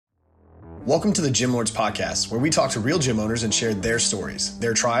Welcome to the Gym Lords Podcast, where we talk to real gym owners and share their stories,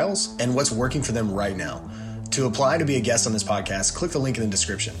 their trials, and what's working for them right now. To apply to be a guest on this podcast, click the link in the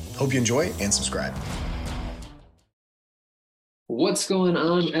description. Hope you enjoy and subscribe. What's going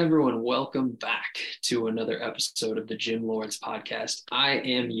on, everyone? Welcome back to another episode of the Gym Lords Podcast. I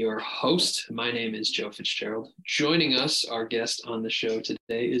am your host. My name is Joe Fitzgerald. Joining us, our guest on the show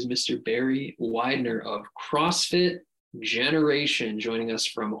today is Mr. Barry Weidner of CrossFit Generation, joining us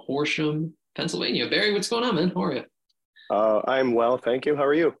from Horsham, Pennsylvania. Barry, what's going on, man? How are you? I'm well, thank you. How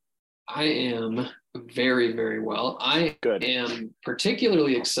are you? I am very, very well. I am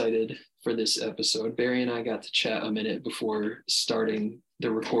particularly excited for this episode. Barry and I got to chat a minute before starting the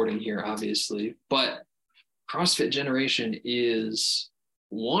recording here, obviously, but CrossFit Generation is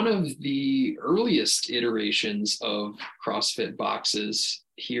one of the earliest iterations of CrossFit boxes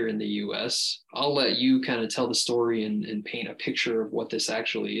here in the US. I'll let you kind of tell the story and paint a picture of what this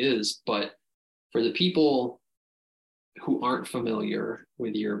actually is, but for the people who aren't familiar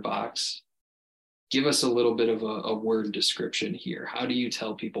with your box, give us a little bit of a word description here. How do you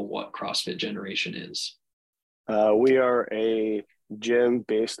tell people what CrossFit Generation is? We are a gym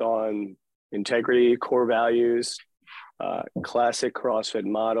based on integrity, core values, classic CrossFit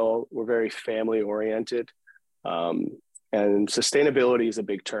model. We're very family oriented. And sustainability is a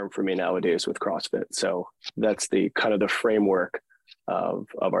big term for me nowadays with CrossFit. So that's the kind of the framework of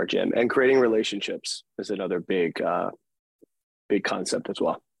our gym. And creating relationships is another big concept as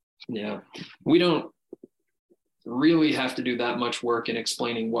well. Yeah, we don't really have to do that much work in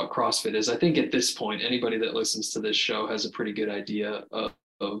explaining what CrossFit is. I think at this point, anybody that listens to this show has a pretty good idea of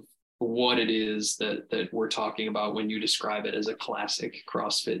what it is that we're talking about when you describe it as a classic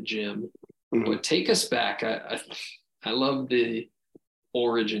CrossFit gym. Mm-hmm. But take us back. I love the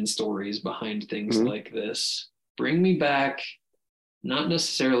origin stories behind things like this. Bring me back, not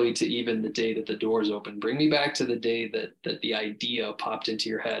necessarily to even the day that the doors open. Bring me back to the day that the idea popped into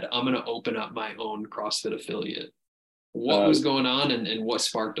your head. I'm going to open up my own CrossFit affiliate. What was going on and what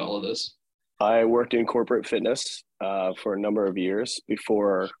sparked all of this? I worked in corporate fitness for a number of years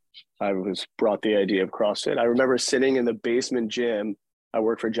before I was brought the idea of CrossFit. I remember sitting in the basement gym. I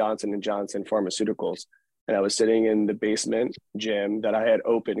worked for Johnson & Johnson Pharmaceuticals. And I was sitting in the basement gym that I had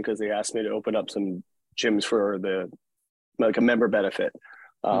opened because they asked me to open up some gyms for like a member benefit.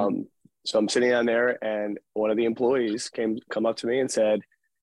 So I'm sitting down there and one of the employees come up to me and said,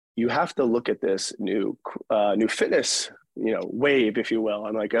 you have to look at this new fitness, wave, if you will.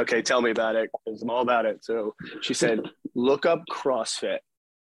 I'm like, okay, tell me about it. I'm all about it. So she said, look up CrossFit,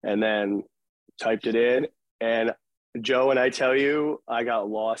 and then typed it in. And Joe, and I tell you, I got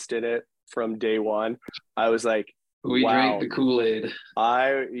lost in it from day one. I was like, we drank the Kool-Aid.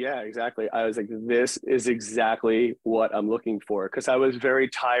 Yeah, exactly. I was like, this is exactly what I'm looking for. Cause I was very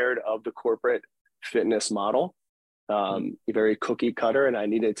tired of the corporate fitness model, very cookie cutter. And I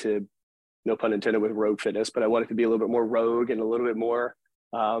needed to, no pun intended with rogue fitness, but I wanted to be a little bit more rogue and a little bit more,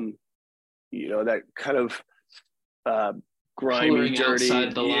 that kind of, grimy, dirty,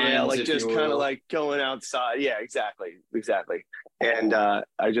 like just kind of like going outside. Yeah, exactly. And I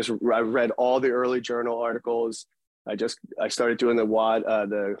read all the early journal articles. I started doing the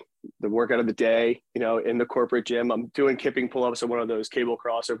workout of the day, in the corporate gym. I'm doing kipping pull-ups on one of those cable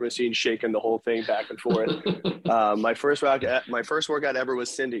crossover machines, shaking the whole thing back and forth. My first workout ever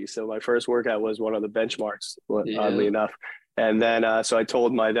was Cindy. So my first workout was one of the benchmarks, oddly enough. And then so I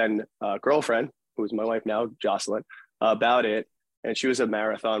told my then girlfriend, who's my wife now, Jocelyn, about it. And she was a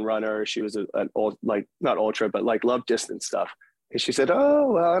marathon runner. She was not ultra, but like love distance stuff. And she said,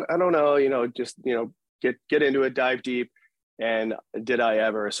 oh, well, I don't know, just, get into it, dive deep. And did I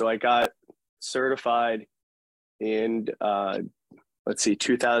ever? So I got certified in,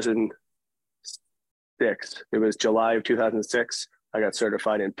 2006. It was July of 2006. I got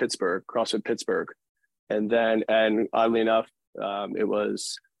certified in Pittsburgh, CrossFit Pittsburgh. And oddly enough, it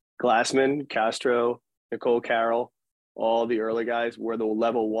was Glassman, Castro, Nicole Carroll. All the early guys were the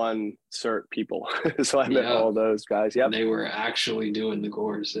level 1 cert people. So I met all those guys. Yep. And they were actually doing the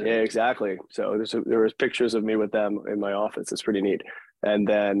course. Yeah, exactly. So there was pictures of me with them in my office. It's pretty neat. And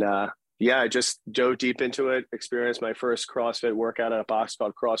then, I just dove deep into it, experienced my first CrossFit workout at a box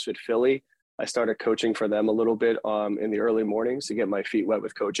called CrossFit Philly. I started coaching for them a little bit in the early mornings to get my feet wet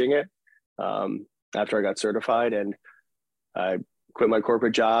with coaching it after I got certified. And I quit my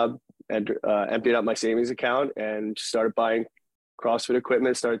corporate job and emptied out my savings account and started buying CrossFit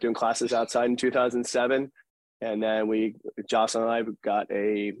equipment, started doing classes outside in 2007. And then Jocelyn and I got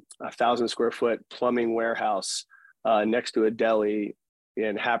a 1,000 square foot plumbing warehouse next to a deli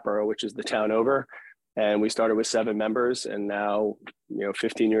in Hatboro, which is the town over. And we started with 7 members, and now,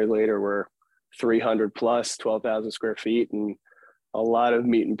 15 years later, we're 300 plus, 12,000 square feet, and a lot of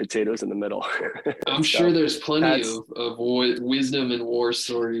meat and potatoes in the middle. I'm sure there's plenty of wisdom and war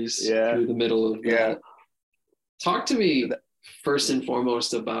stories through the middle of that. Talk to me first and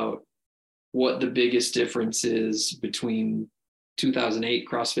foremost about what the biggest difference is between 2008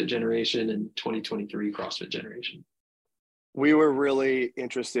 CrossFit generation and 2023 CrossFit generation. We were really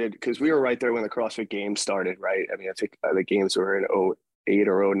interested because we were right there when the CrossFit Games started, right? I mean, I think the games were in 08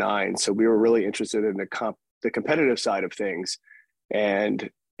 or 09. So we were really interested in the competitive side of things. And,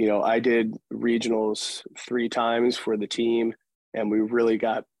 I did regionals 3 times for the team, and we really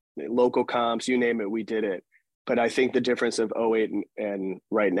got local comps, you name it, we did it. But I think the difference of 08 and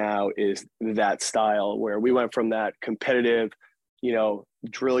right now is that style where we went from that competitive,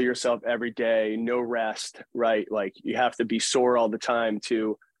 drill yourself every day, no rest, right? Like you have to be sore all the time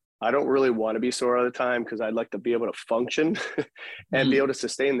to, I don't really want to be sore all the time because I'd like to be able to function and be able to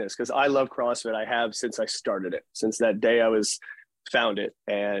sustain this because I love CrossFit. I have since I started it, since that day I found it.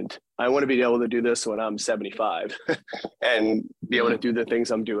 And I want to be able to do this when I'm 75 and be able to do the things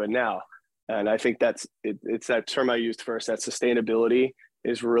I'm doing now. And I think it's that term I used first, that sustainability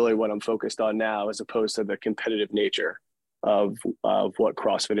is really what I'm focused on now, as opposed to the competitive nature of what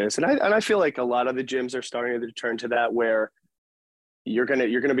CrossFit is. And I feel like a lot of the gyms are starting to turn to that, where you're gonna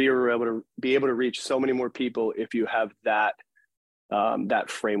be able to reach so many more people if you have that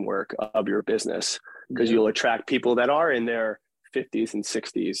framework of your business, because you'll attract people that are in their 50s and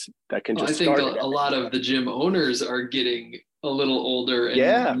 60s that can just start. I think a lot of the gym owners are getting a little older, and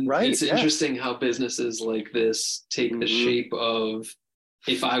it's interesting how businesses like this take the shape of,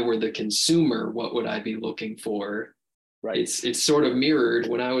 if I were the consumer, what would I be looking for? Right. It's sort of mirrored.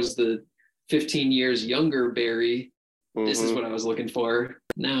 When I was the 15 years younger Barry, this is what I was looking for.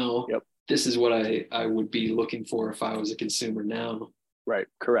 Now, this is what I would be looking for if I was a consumer now. Right.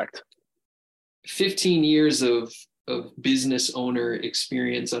 Correct. 15 years of business owner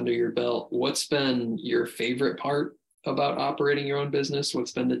experience under your belt. What's been your favorite part about operating your own business?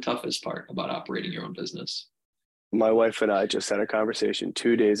 What's been the toughest part about operating your own business? My wife and I just had a conversation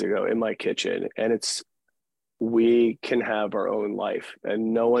 2 days ago in my kitchen, and we can have our own life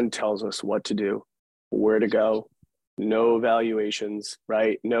and no one tells us what to do, where to go, no evaluations,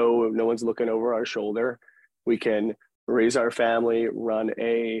 right? No one's looking over our shoulder. We can raise our family, run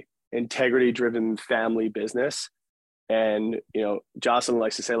a integrity-driven family business. And, Jocelyn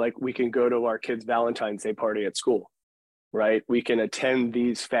likes to say, like, we can go to our kids' Valentine's Day party at school, right? We can attend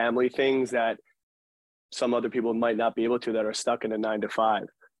these family things that some other people might not be able to, that are stuck in a 9 to 5.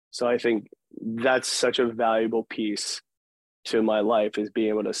 So I think that's such a valuable piece to my life, is being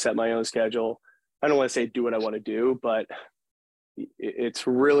able to set my own schedule. I don't want to say do what I want to do, but it's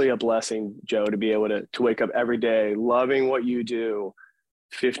really a blessing, Joe, to be able to wake up every day loving what you do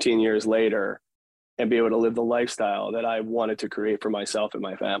 15 years later and be able to live the lifestyle that I wanted to create for myself and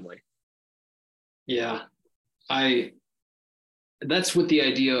my family. Yeah. That's what the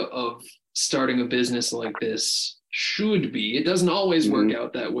idea of starting a business like this should be. It doesn't always work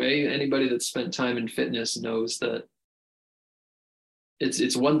out that way. Anybody that's spent time in fitness knows that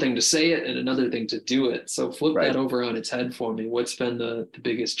it's one thing to say it and another thing to do it. So flip that over on its head for me. What's been the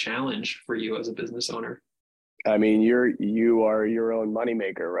biggest challenge for you as a business owner? I mean, you are your own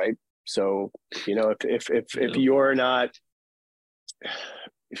moneymaker, right? So, if you're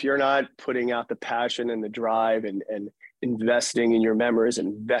not putting out the passion and the drive and investing in your members,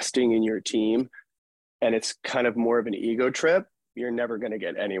 investing in your team, and it's kind of more of an ego trip, you're never going to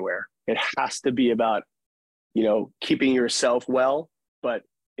get anywhere. It has to be about, keeping yourself well, but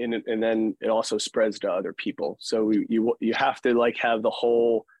and then it also spreads to other people. So you have to have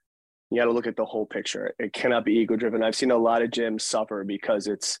you got to look at the whole picture. It cannot be ego driven. I've seen a lot of gyms suffer because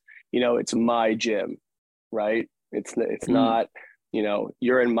it's my gym, right? It's not,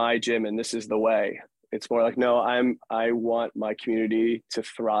 you're in my gym and this is the way. It's more like, no, I want my community to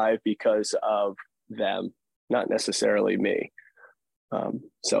thrive because of them, not necessarily me.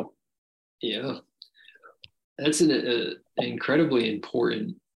 Yeah, that's an incredibly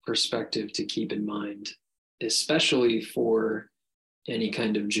important perspective to keep in mind, especially for any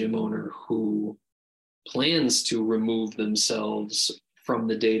kind of gym owner who plans to remove themselves from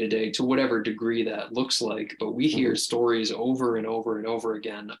the day-to-day to whatever degree that looks like. But we hear stories over and over and over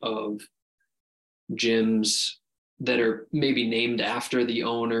again of gyms that are maybe named after the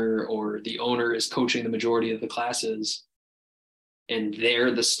owner, or the owner is coaching the majority of the classes and they're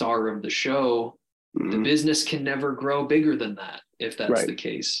the star of the show. The business can never grow bigger than that if that's the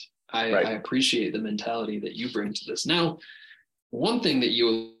case. I appreciate the mentality that you bring to this. Now, one thing that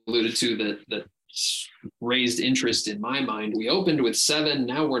you alluded to that raised interest in my mind. We opened with 7,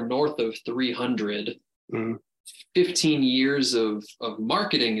 now we're north of 300. 15 years of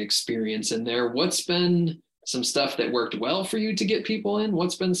marketing experience in there. What's been some stuff that worked well for you to get people in?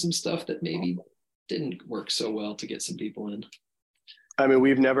 What's been some stuff that maybe didn't work so well to get some people in? I mean,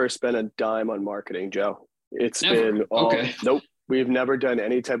 we've never spent a dime on marketing, Joe. It's never. been all, okay. Nope. We've never done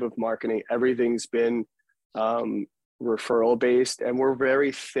any type of marketing. Everything's been referral based, and we're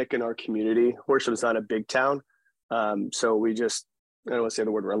very thick in our community. Horsham's not a big town. So we just, I don't want to say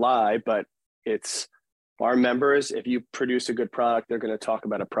the word rely, but it's our members. If you produce a good product, they're going to talk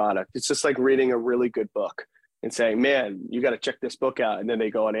about a product. It's just like reading a really good book and saying, man, you got to check this book out. And then they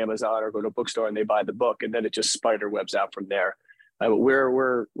go on Amazon or go to a bookstore and they buy the book. And then it just spider webs out from there.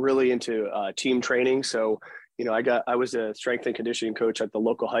 We're really into team training. So, you know, I was a strength and conditioning coach at the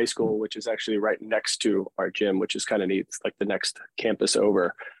local high school, which is actually right next to our gym, which is kind of neat. It's like the next campus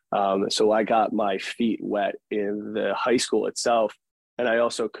over. So I got my feet wet in the high school itself. And I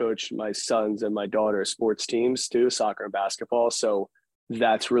also coach my sons and my daughter's sports teams too, soccer and basketball. So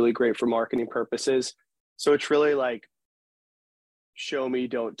that's really great for marketing purposes. So it's really like, show me,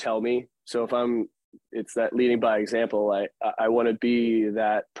 don't tell me. So if it's that leading by example. I want to be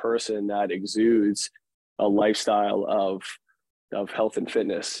that person that exudes a lifestyle of health and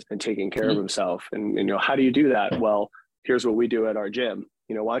fitness and taking care of himself. And, you know, how do you do that? Well, here's what we do at our gym.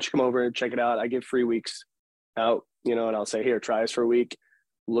 You know, why don't you come over and check it out? I give free weeks out, you know, and I'll say, here, try us for a week,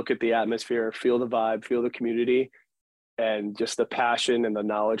 look at the atmosphere, feel the vibe, feel the community, and just the passion and the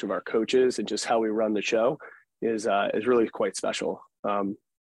knowledge of our coaches and just how we run the show is really quite special.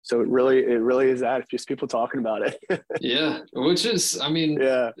 So it really is that. It's just people talking about it. Yeah. Which is, I mean,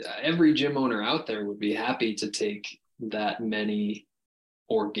 every gym owner out there would be happy to take that many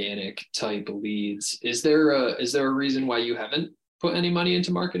organic type leads. Is there a reason why you haven't put any money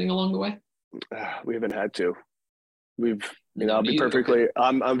into marketing along the way? We haven't had to. I'll be perfectly,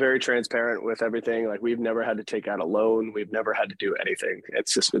 I'm very transparent with everything. Like, we've never had to take out a loan. We've never had to do anything.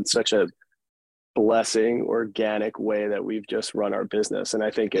 It's just been such a blessing, organic way that we've just run our business. And I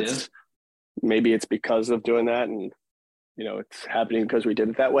think maybe it's because of doing that. And, you know, it's happening because we did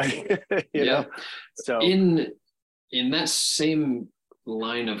it that way, you know? So in that same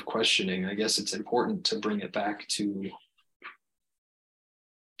line of questioning, I guess it's important to bring it back to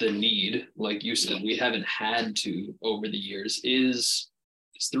the need. Like you said, we haven't had to over the years. Is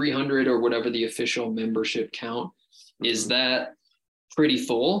 300 or whatever the official membership count, is that pretty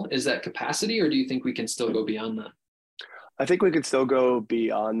full? Is that capacity, or do you think we can still go beyond that? I think we could still go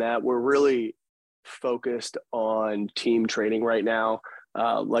beyond that. We're really focused on team training right now.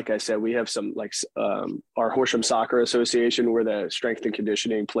 Like I said, we have some our Horsham Soccer Association, we're the strength and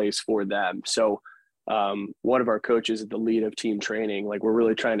conditioning place for them. So one of our coaches is the lead of team training. Like, we're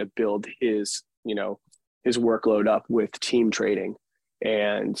really trying to build his workload up with team training.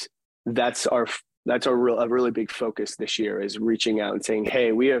 And that's a really big focus this year, is reaching out and saying,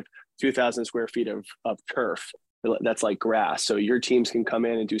 hey, we have 2,000 square feet of turf that's like grass. So your teams can come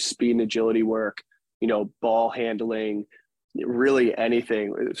in and do speed and agility work, you know, ball handling, really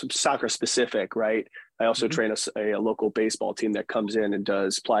anything soccer specific, right? I also train a local baseball team that comes in and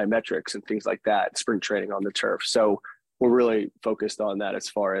does plyometrics and things like that, spring training on the turf. So we're really focused on that as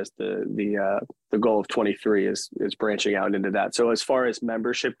far as the goal of 23 is branching out into that. So as far as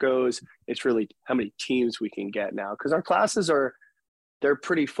membership goes, it's really how many teams we can get now, because our classes they're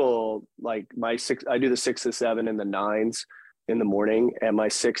pretty full. Like I do the 6 to 7 and the 9s in the morning, and my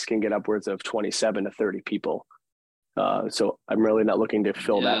 6 can get upwards of 27 to 30 people. So I'm really not looking to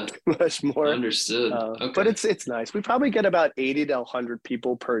fill that much more. Understood. Okay. But it's nice. We probably get about 80 to 100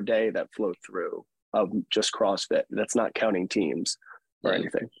 people per day that flow through of just CrossFit. That's not counting teams or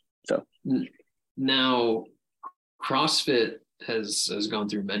anything. So now CrossFit has gone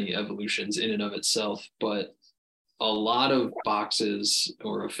through many evolutions in and of itself, but a lot of boxes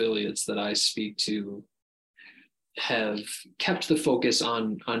or affiliates that I speak to have kept the focus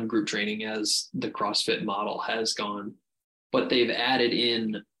on group training as the CrossFit model has gone, but they've added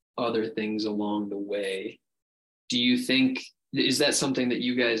in other things along the way. Do you think, is that something that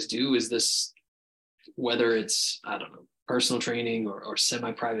you guys do? Is this, whether it's, I don't know, personal training or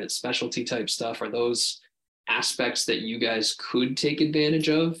semi-private specialty type stuff, are those aspects that you guys could take advantage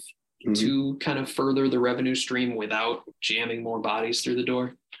of to kind of further the revenue stream without jamming more bodies through the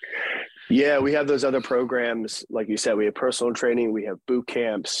door? Yeah, we have those other programs. Like you said, we have personal training, we have boot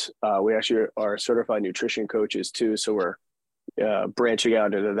camps. We actually are certified nutrition coaches too. So we're branching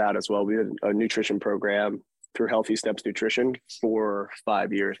out into that as well. We have a nutrition program through Healthy Steps Nutrition for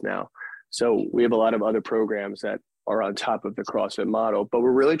 5 years now. So we have a lot of other programs that are on top of the CrossFit model. But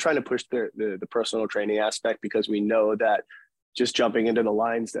we're really trying to push the personal training aspect, because we know that just jumping into the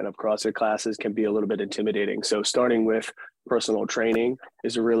lion's den of CrossFit classes can be a little bit intimidating. So starting with personal training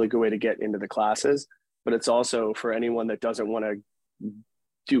is a really good way to get into the classes. But it's also for anyone that doesn't want to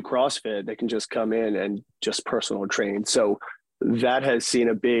do CrossFit, they can just come in and just personal train. So that has seen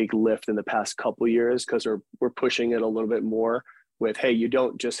a big lift in the past couple of years, because we're pushing it a little bit more with, hey, you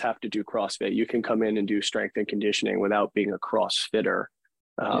don't just have to do CrossFit. You can come in and do strength and conditioning without being a CrossFitter.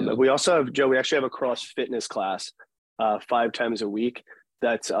 And we also have, Joe, we actually have a cross fitness class 5 times a week.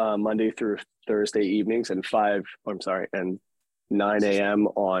 That's Monday through Thursday evenings and 9 a.m.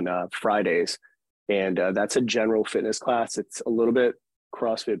 on Fridays. And that's a general fitness class. It's a little bit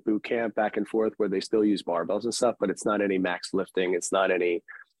CrossFit boot camp back and forth, where they still use barbells and stuff, but it's not any max lifting. It's not any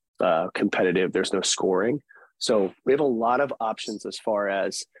competitive. There's no scoring. So we have a lot of options as far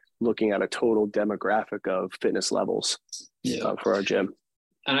as looking at a total demographic of fitness levels for our gym.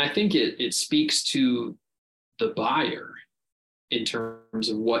 And I think it speaks to the buyer in terms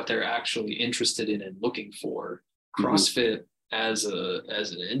of what they're actually interested in and looking for. CrossFit as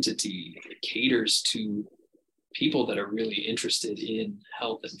an entity, it caters to people that are really interested in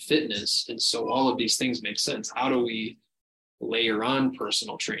health and fitness. And so all of these things make sense. How do we layer on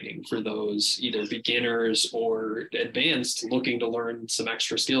personal training for those either beginners or advanced looking to learn some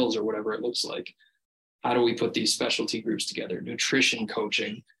extra skills or whatever it looks like? How do we put these specialty groups together? Nutrition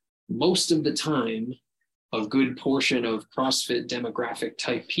coaching. Most of the time, a good portion of CrossFit demographic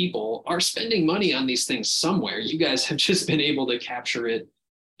type people are spending money on these things somewhere. You guys have just been able to capture it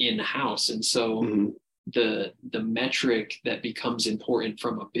in-house. And so the metric that becomes important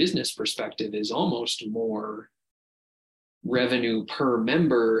from a business perspective is almost more revenue per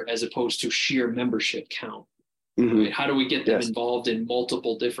member as opposed to sheer membership count. Right? How do we get them involved in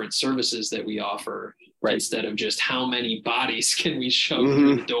multiple different services that we offer instead of just how many bodies can we shove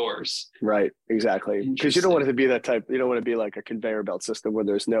through the doors? Right, exactly. Because you don't want it to be that type. You don't want to be like a conveyor belt system where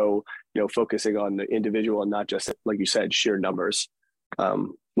there's no, focusing on the individual and not just, like you said, sheer numbers,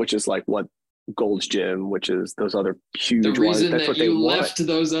 which is like what Gold's Gym, which is those other huge ones. The reason that you left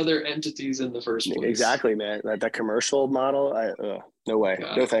those other entities in the first place. Exactly, man. That commercial model, no way.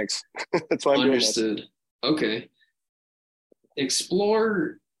 No thanks. That's why I'm Understood. doing this. Okay.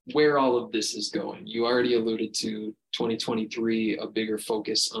 Explore where all of this is going. You already alluded to 2023, a bigger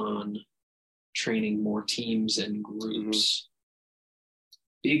focus on training more teams and groups.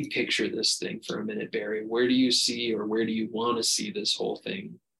 Big picture this thing for a minute, Barry. Where do you see, or where do you want to see this whole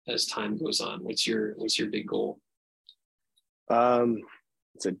thing as time goes on? What's your big goal?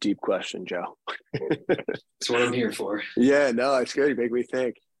 It's a deep question, Joe. That's what I'm here for. Yeah, no, it's good. You make me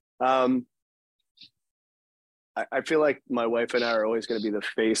think. I feel like my wife and I are always going to be the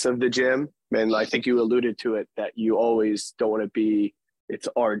face of the gym. And I think you alluded to it, that you always don't want to be, it's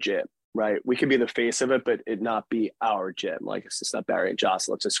our gym, right? We can be the face of it, but it not be our gym. Like, it's just not Barry and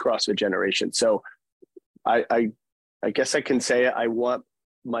Jocelyn, it's CrossFit Generation. So I guess I can say I want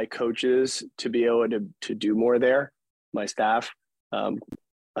my coaches to be able to do more there, my staff. I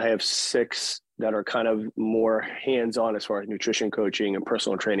have 6 that are kind of more hands-on as far as nutrition coaching and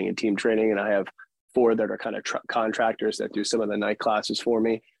personal training and team training. And I have 4 that are kind of contractors that do some of the night classes for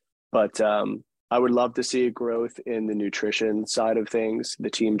me. But I would love to see a growth in the nutrition side of things, the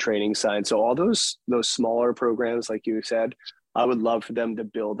team training side. So all those smaller programs, like you said, I would love for them to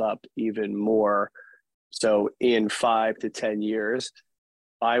build up even more. So in 5 to 10 years,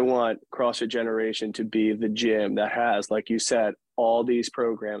 I want CrossFit Generation to be the gym that has, like you said, all these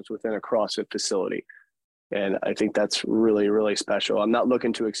programs within a CrossFit facility. And I think that's really, really special. I'm not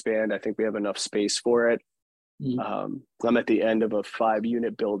looking to expand. I think we have enough space for it. I'm at the end of a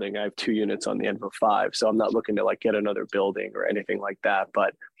 5-unit building. I have 2 units on the end of a 5. So I'm not looking to get another building or anything like that.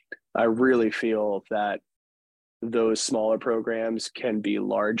 But I really feel that those smaller programs can be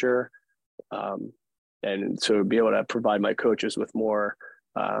larger. And so be able to provide my coaches with more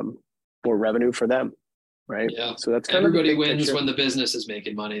revenue for them. Right. Yeah. So that's kind everybody of wins picture. When the business is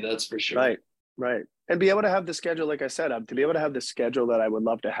making money. That's for sure. Right. And be able to have the schedule, like I said, to be able to have the schedule that I would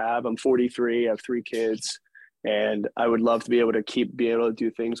love to have. I'm 43, I have 3 kids, and I would love to be able to be able to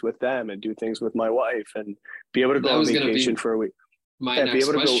do things with them and do things with my wife and be able to go on vacation for a week. My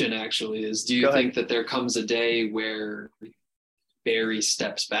next question actually is, do you think that there comes a day where Barry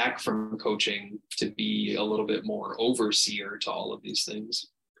steps back from coaching to be a little bit more overseer to all of these things?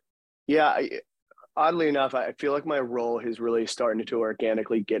 Yeah. Oddly enough, I feel like my role is really starting to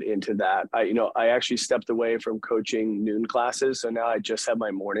organically get into that. I actually stepped away from coaching noon classes. So now I just have my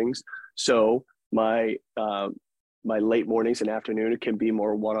mornings. So my my late mornings and afternoon, it can be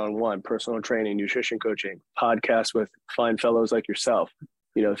more one-on-one personal training, nutrition coaching, podcasts with fine fellows like yourself,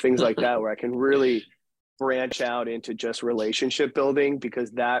 things like that, where I can really branch out into just relationship building,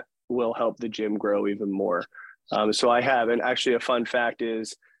 because that will help the gym grow even more. So I have, and actually a fun fact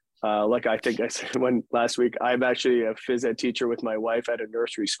is, like I think I said last week, I'm actually a phys ed teacher with my wife at a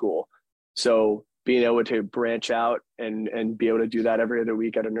nursery school. So being able to branch out and be able to do that every other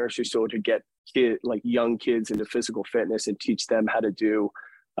week at a nursery school to get young kids into physical fitness and teach them how to do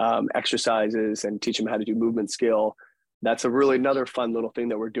exercises and teach them how to do movement skill. That's another fun little thing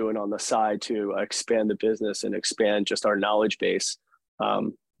that we're doing on the side to expand the business and expand just our knowledge base.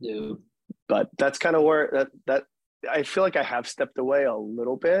 But that's kind of where that I feel like I have stepped away a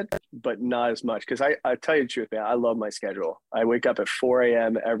little bit, but not as much. Cause I tell you the truth, man, I love my schedule. I wake up at 4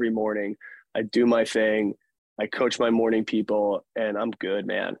 a.m. every morning. I do my thing. I coach my morning people, and I'm good,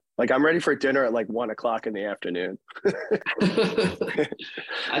 man. Like, I'm ready for dinner at like 1 o'clock in the afternoon.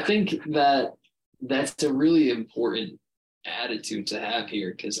 I think that's a really important attitude to have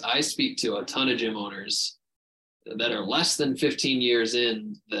here, because I speak to a ton of gym owners that are less than 15 years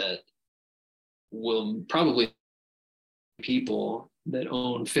in that will probably people that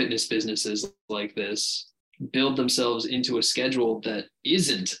own fitness businesses like this build themselves into a schedule that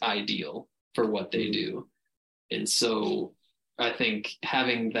isn't ideal for what they do. And so I think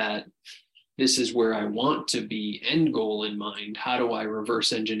having that, this is where I want to be end goal in mind, how do I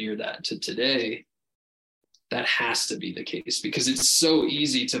reverse engineer that to today? That has to be the case, because it's so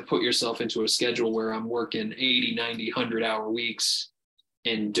easy to put yourself into a schedule where I'm working 80, 90, 100-hour weeks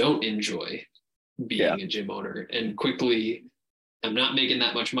and don't enjoy being a gym owner. And quickly, I'm not making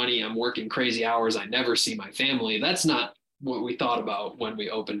that much money. I'm working crazy hours. I never see my family. That's not what we thought about when we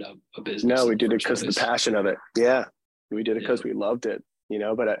opened up a business. No, we did it because of the passion of it. Yeah, we did it because we loved it,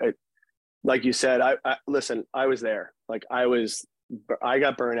 but I like you said, I listen, I was there. Like I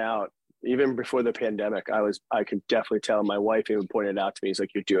got burnt out even before the pandemic. I could definitely tell. My wife even pointed out to me, he's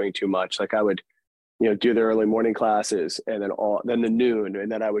like, you're doing too much. Like I would, do the early morning classes and then the noon,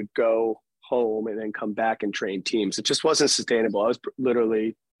 and then I would go home and then come back and train teams. It just wasn't sustainable. I was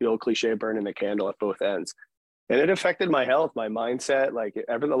literally, the old cliche, burning the candle at both ends. And it affected my health, my mindset,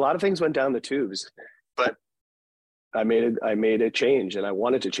 a lot of things went down the tubes. But I made a change, and I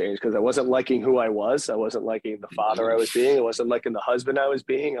wanted to change because I wasn't liking who I was. I wasn't liking the father I was being. I wasn't liking the husband I was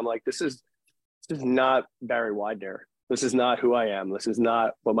being. I'm like, this is not Barry Weidner. This is not who I am. This is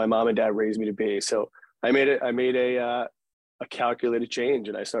not what my mom and dad raised me to be. So I made a calculated change,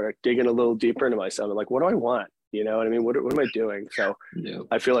 and I started digging a little deeper into myself. I'm like, what do I want? You know what I mean? What am I doing? So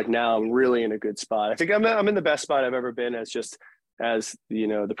I feel like now I'm really in a good spot. I think I'm in the best spot I've ever been as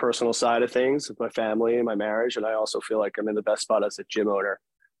the personal side of things with my family and my marriage. And I also feel like I'm in the best spot as a gym owner.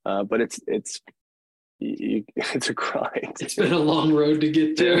 But it's a grind. It's been a long road to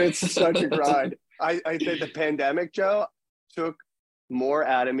get there. Dude, it's such a grind. I think the pandemic, Joe, took more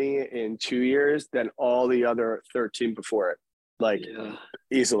out of me in 2 years than all the other 13 before it.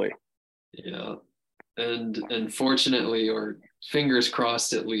 Easily. Yeah. And fortunately, or fingers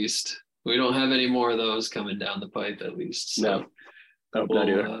crossed at least, we don't have any more of those coming down the pipe at least. So no.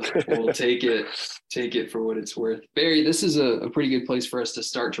 We'll take it for what it's worth. Barry, this is a pretty good place for us to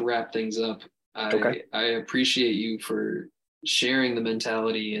start to wrap things up. I appreciate you for sharing the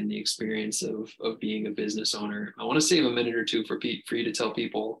mentality and the experience of being a business owner. I want to save a minute or two for you to tell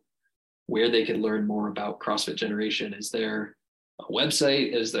people where they could learn more about CrossFit Generation. Is there a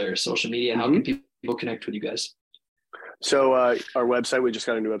website? Is there social media? How can people connect with you guys? So our website, we just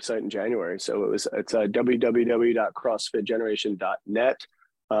got a new website in January. So it's www.crossfitgeneration.net.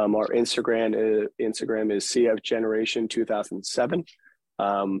 Our Instagram is cfgeneration2007.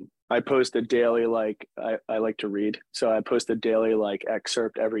 I post a daily, I like to read. So I post a daily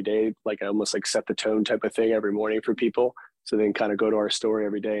excerpt every day, I almost set the tone type of thing every morning for people. So they can kind of go to our story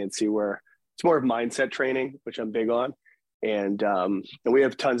every day and see where it's more of mindset training, which I'm big on. And we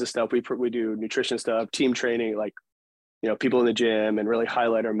have tons of stuff. We do nutrition stuff, team training, people in the gym, and really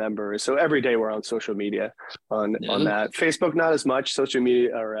highlight our members. So every day we're on social media on that. Facebook, not as much. Social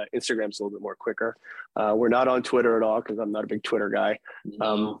media or Instagram's a little bit more quicker. We're not on Twitter at all because I'm not a big Twitter guy.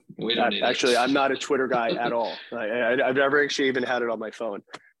 No, we don't need actually, it. I'm not a Twitter guy at all. I've never actually even had it on my phone.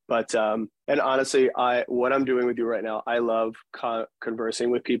 But and honestly, what I'm doing with you right now, I love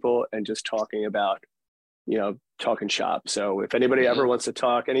conversing with people and just talking about, talking shop. So if anybody ever wants to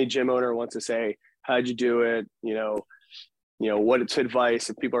talk, any gym owner wants to say, how'd you do it? What's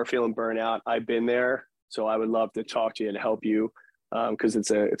advice if people are feeling burnt out? I've been there. So I would love to talk to you and help you because it's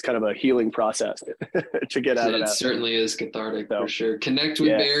kind of a healing process to get out of that. It certainly is cathartic for sure. Connect with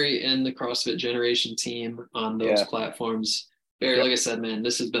Barry and the CrossFit Generation team on those platforms. Barry, like I said, man,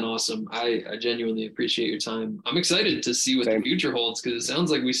 this has been awesome. I genuinely appreciate your time. I'm excited to see what the future holds, because it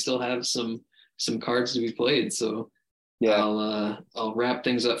sounds like we still have some cards to be played. So I'll wrap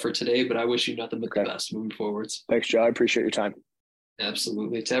things up for today, but I wish you nothing but the best moving forwards. Thanks, Joe. I appreciate your time.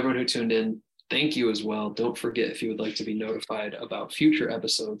 Absolutely. To everyone who tuned in, thank you as well. Don't forget, if you would like to be notified about future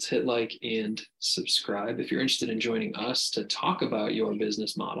episodes, hit like and subscribe. If you're interested in joining us to talk about your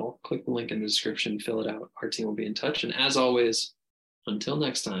business model, click the link in the description, fill it out. Our team will be in touch. And as always, until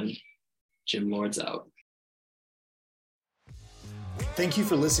next time, Gym Lords out. Thank you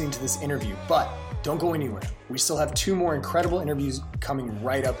for listening to this interview, but don't go anywhere. We still have 2 more incredible interviews coming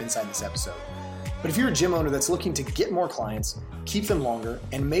right up inside this episode. But if you're a gym owner that's looking to get more clients, keep them longer,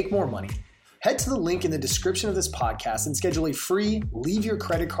 and make more money, head to the link in the description of this podcast and schedule a free leave your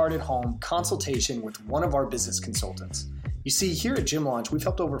credit card at home consultation with one of our business consultants. You see, here at Gym Launch, we've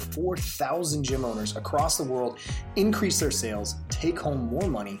helped over 4,000 gym owners across the world increase their sales, take home more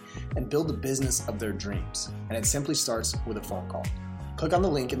money, and build the business of their dreams. And it simply starts with a phone call. Click on the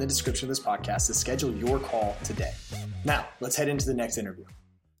link in the description of this podcast to schedule your call today. Now, let's head into the next interview.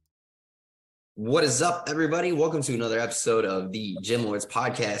 What is up, everybody? Welcome to another episode of the Gym Lords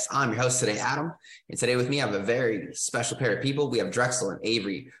podcast. I'm your host today, Adam. And today with me, I have a very special pair of people. We have Drexel and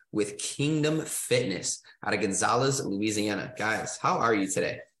Avery with Kingdom Fitness out of Gonzales, Louisiana. Guys, how are you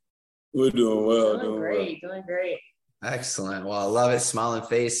today? We're doing well. Doing great. Excellent. Well, I love it. Smiling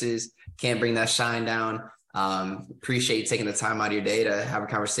faces. Can't bring that shine down. Appreciate you taking the time out of your day to have a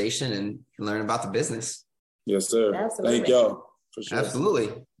conversation and learn about the business. Yes, sir. Absolutely. Thank y'all. For sure.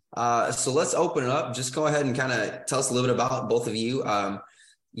 Absolutely. So let's open it up. Just go ahead and kind of tell us a little bit about both of you.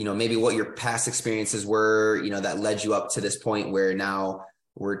 Maybe what your past experiences were, that led you up to this point where now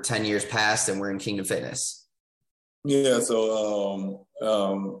we're 10 years past and we're in Kingdom Fitness. Yeah. So,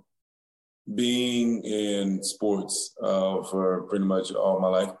 being in sports, for pretty much all my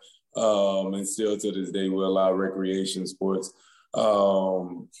life, and still to this day, we allow recreation sports. I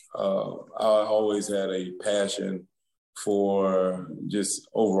always had a passion for just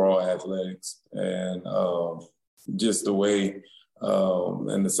overall athletics and just the way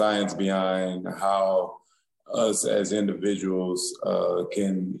and the science behind how us as individuals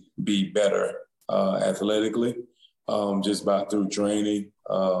can be better athletically, just through training,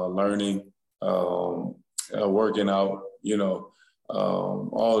 learning, working out,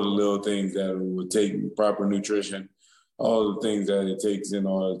 all the little things that would take proper nutrition, all the things that it takes in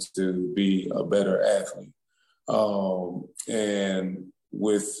order to be a better athlete. And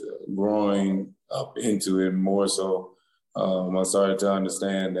with growing up into it more so, I started to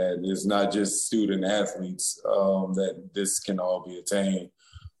understand that it's not just student athletes that this can all be attained,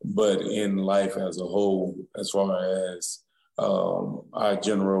 but in life as a whole, as far as our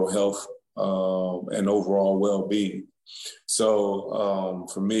general health and overall well-being. So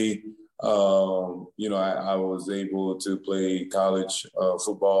for me, I was able to play college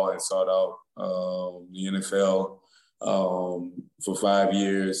football and start out the NFL for 5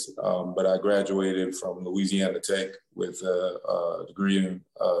 years, but I graduated from Louisiana Tech with a degree in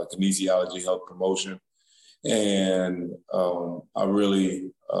kinesiology, health promotion, and I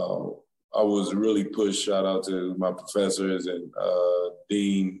was really pushed. Shout out to my professors and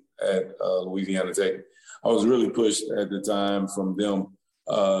dean at Louisiana Tech. I was really pushed at the time from them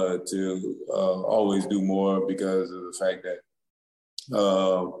to always do more because of the fact that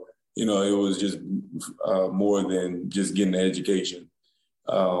it was just more than just getting an education,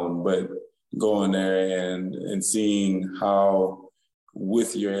 but going there and seeing how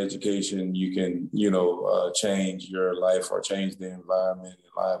with your education you can, change your life or change the environment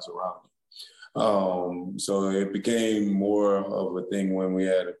and lives around you. So it became more of a thing when we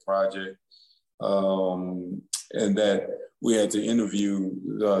had a project and that we had to interview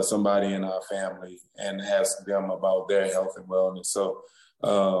somebody in our family and ask them about their health and wellness. So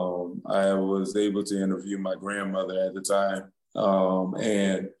I was able to interview my grandmother at the time,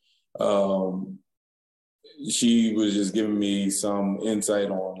 and she was just giving me some insight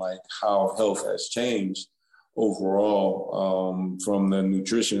on like how health has changed overall, from the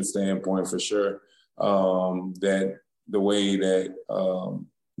nutrition standpoint for sure, that the way that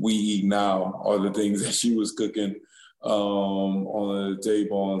we eat now or the things that she was cooking on the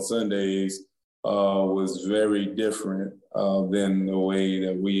table on Sundays was very different than the way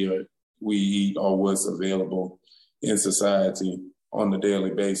that we eat or what's available in society on a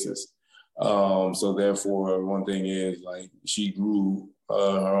daily basis. So therefore, one thing is like she grew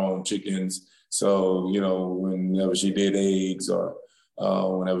her own chickens. So, whenever she did eggs or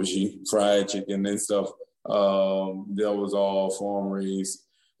whenever she fried chicken and stuff. That was all farm raised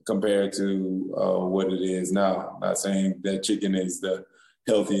compared to what it is now. Not saying that chicken is the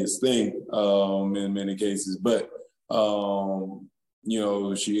healthiest thing in many cases, but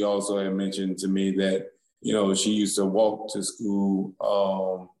she also had mentioned to me that she used to walk to school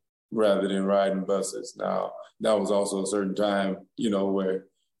rather than riding buses. Now that was also a certain time where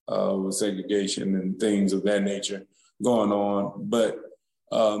with segregation and things of that nature going on, but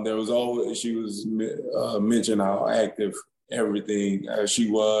there was always, she was mentioning how active everything she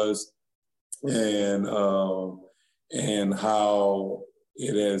was, and how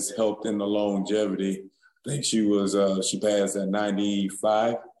it has helped in the longevity. I think she passed at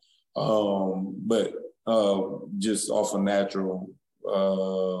 95, but just off of natural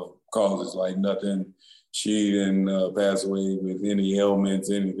causes, like nothing. She didn't pass away with any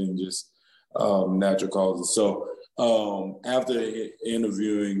ailments, anything, just natural causes. So after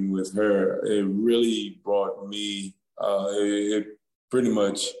interviewing with her, it really brought me, it pretty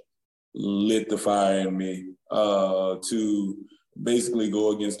much lit the fire in me to basically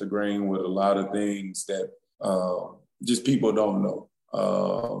go against the grain with a lot of things that just people don't know.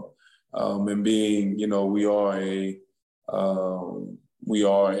 And being, we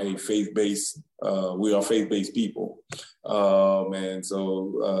are faith-based people. And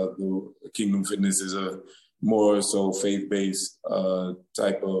so the Kingdom Fitness is a more so faith-based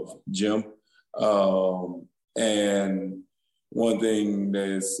type of gym. And one thing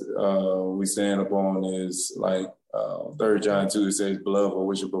that we stand upon is like 3 John 2, it says, "Beloved, I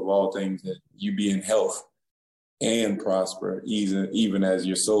wish above all things that you be in health and prosper, even as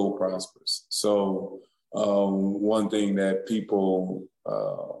your soul prospers." So one thing that people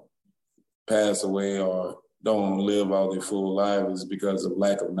pass away or don't live out their full life is because of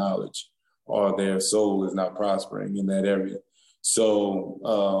lack of knowledge, or their soul is not prospering in that area. So,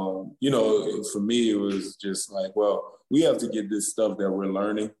 for me, it was just like, well, we have to get this stuff that we're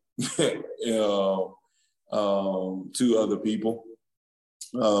learning to other people.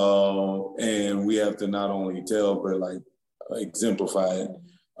 And we have to not only tell, but like exemplify it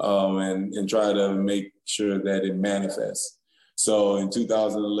and try to make sure that it manifests. So in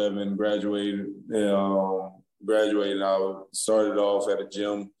 2011, graduated, I started off at a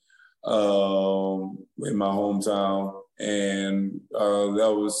gym in my hometown, and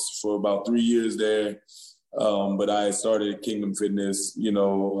that was for about 3 years there. But I started Kingdom Fitness,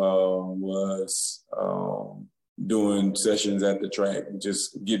 was doing sessions at the track,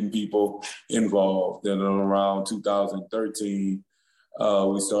 just getting people involved. Then around 2013,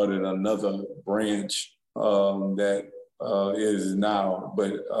 we started another branch that is now,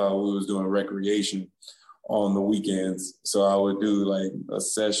 but we was doing recreation on the weekends. So I would do like a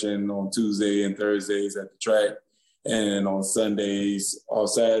session on Tuesday and Thursdays at the track, and on Sundays or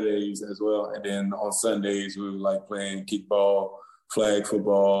Saturdays as well. And then on Sundays, we were like playing kickball, flag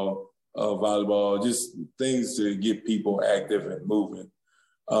football, volleyball, just things to get people active and moving.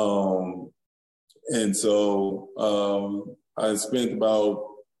 And so I spent about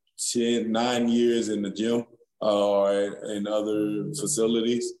 9 years in the gym or in other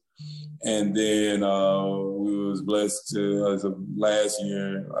facilities. And then we was blessed to, as of last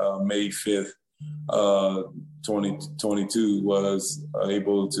year, May 5th, 2022, was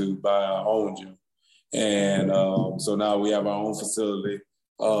able to buy our own gym. And so now we have our own facility,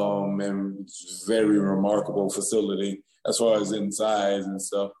 and it's a very remarkable facility as far as in size and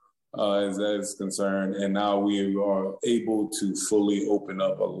stuff as that is concerned. And now we are able to fully open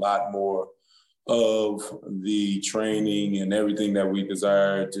up a lot more of the training and everything that we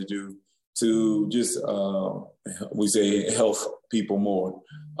desire to do to just, we say, help people more,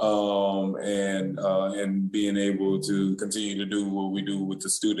 and being able to continue to do what we do with the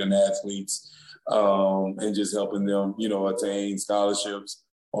student athletes, and just helping them, attain scholarships,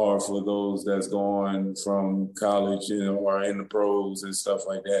 or for those that's going from college, or in the pros and stuff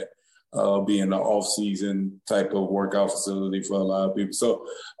like that, being an off-season type of workout facility for a lot of people. So,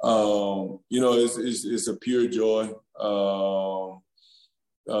 it's a pure joy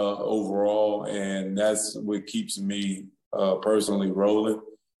overall, and that's what keeps me personally rolling,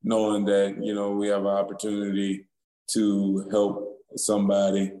 knowing that, we have an opportunity to help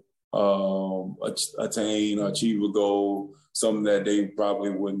somebody attain, achieve a goal, something that they probably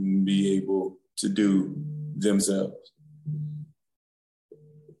wouldn't be able to do themselves.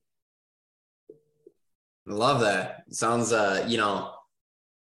 Love that. Sounds, I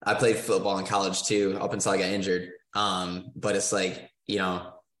played football in college too, up until I got injured. But it's like,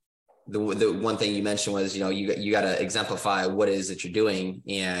 the one thing you mentioned was, you got to exemplify what it is that you're doing.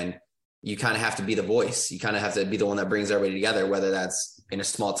 And you kind of have to be the voice. You kind of have to be the one that brings everybody together, whether that's in a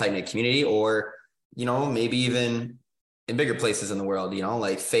small, tight-knit community or, you know, maybe even in bigger places in the world, you know,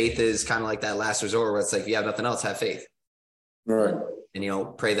 like faith is kind of like that last resort where it's like, if you have nothing else, have faith. Right. And, you know,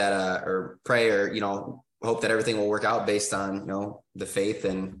 pray, you know, hope that everything will work out based on, you know, the faith.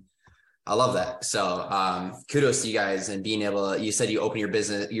 And I love that. So kudos to you guys and being able to, you said you open your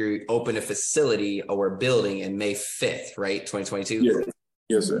business, you opened a facility or building in May 5th, right? 2022. Yeah.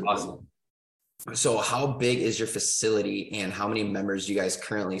 Yes, sir. Awesome. So how big is your facility and how many members do you guys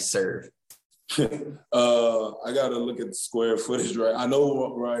currently serve? I got to look at the square footage, right? I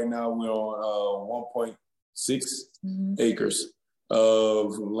know right now we're on 1.6 acres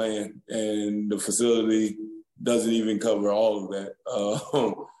of land, and the facility doesn't even cover all of that.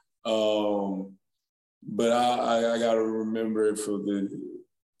 But I got to remember it to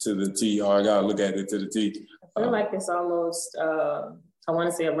the T, or I got to look at it to the T. I feel like it's almost, I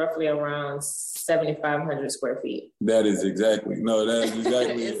want to say roughly around 7,500 square feet. That is exactly. No, that is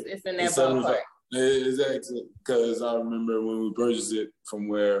exactly. it's in that ballpark. Exactly, because I remember when we purchased it from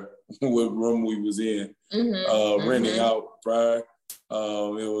what room we was in, renting out prior. It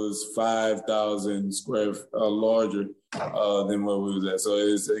was 5,000 square larger than what we was at. So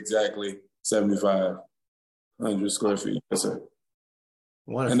it's exactly 7,500 square feet. Yes, sir.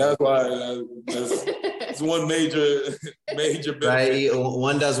 Wonderful. And that's why it's one major benefit. Right.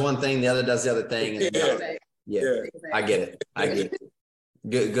 One does one thing, the other does the other thing. And yeah. I get it.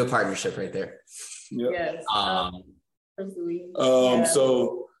 Good partnership right there. Yes.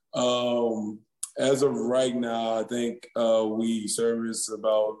 So as of right now, I think we service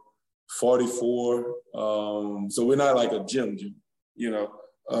about 44. So we're not like a gym, you know,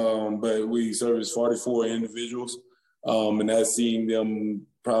 but we service 44 individuals. And that's seeing them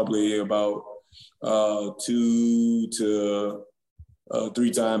probably about 2 to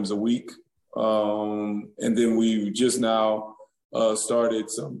 3 times a week. And then we just now started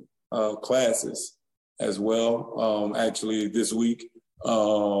some classes as well, actually this week.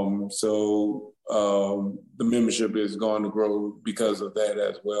 So the membership is going to grow because of that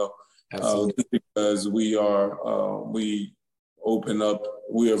as well. Absolutely. Because we are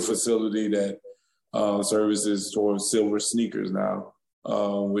a facility that services towards silver sneakers now,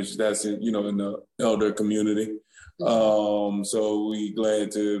 which that's in the elder community. So we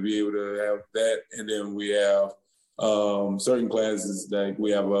glad to be able to have that. And then we have certain classes, like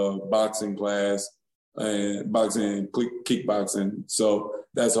we have a boxing class and boxing and kickboxing. So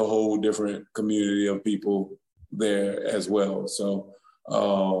that's a whole different community of people there as well. So,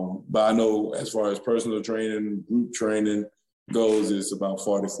 but I know as far as personal training, group training goes, it's about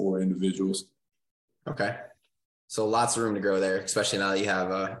 44 individuals. Okay. So lots of room to grow there, especially now that you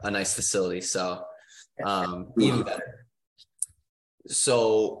have a nice facility. So even better.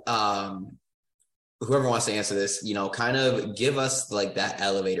 So whoever wants to answer this, kind of give us like that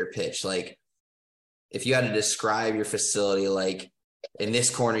elevator pitch. Like if you had to describe your facility, like in this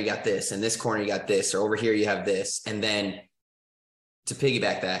corner, you got this, in this corner, you got this, or over here, you have this. And then to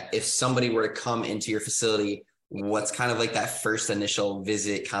piggyback that, if somebody were to come into your facility, what's kind of like that first initial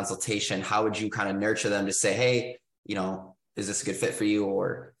visit consultation? How would you kind of nurture them to say, hey, is this a good fit for you?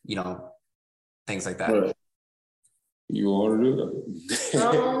 Or, things like that. You want to do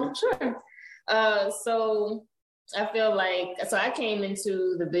that? Sure. So I feel like, I came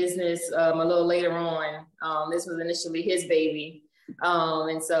into the business a little later on. This was initially his baby.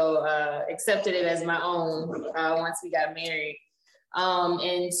 And so accepted it as my own once we got married.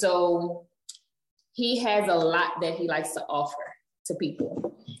 And so he has a lot that he likes to offer to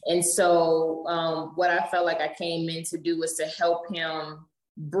people. And so what I felt like I came in to do was to help him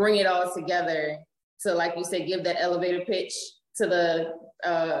bring it all together to, like you said, give that elevator pitch to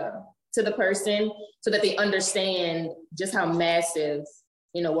the person so that they understand just how massive,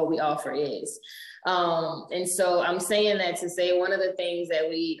 what we offer is. And so I'm saying that to say one of the things that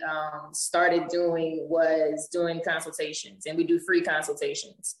we started doing was doing consultations, and we do free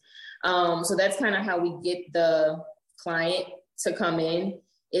consultations. So that's kind of how we get the client to come in,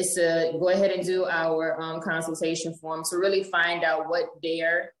 is to go ahead and do our consultation form to really find out what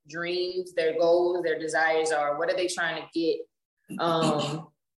their dreams, their goals, their desires are. What are they trying to get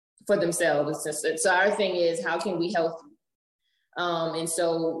for themselves? So our thing is, how can we help you? And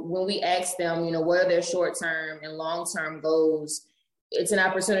so when we ask them, what are their short-term and long-term goals, it's an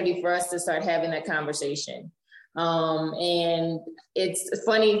opportunity for us to start having that conversation. And it's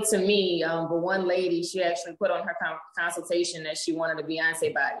funny to me, but one lady, she actually put on her consultation that she wanted a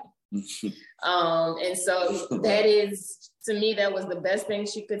Beyonce body. And so that is, to me, that was the best thing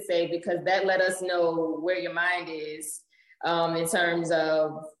she could say, because that let us know where your mind is. in terms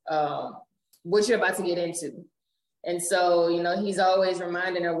of what you're about to get into. And so, you know, he's always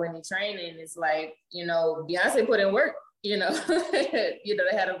reminding her when he's training, it's like, you know, Beyonce put in work, you know, you know,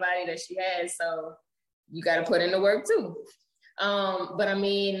 to have a body that she has. So you got to put in the work too. But I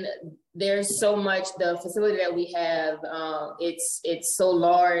mean, there's so much, the facility that we have, it's so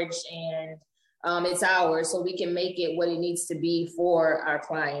large and it's ours, so we can make it what it needs to be for our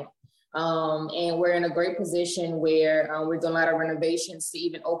client. And we're in a great position where we're doing a lot of renovations to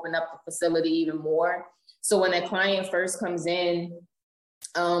even open up the facility even more. So when a client first comes in,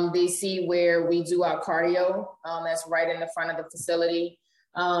 they see where we do our cardio. That's right in the front of the facility.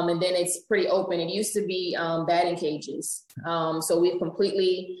 And then it's pretty open. It used to be batting cages. So we've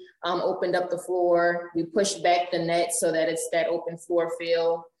completely opened up the floor. We pushed back the net so that it's that open floor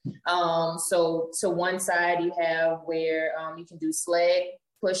feel. So one side you have where you can do sled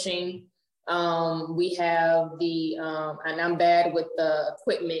pushing. We have the, and I'm bad with the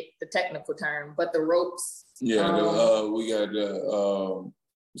equipment, the technical term, but the ropes. Yeah, we got the,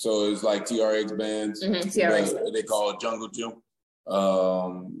 so it's like TRX bands. Mm-hmm, TRX bands. They call it jungle gym.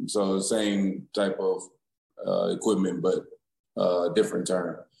 So the same type of equipment, but different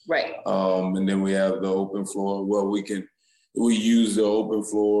term. Right. And then we have the open floor. Well, we use the open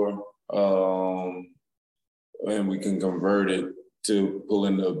floor, and we can convert it to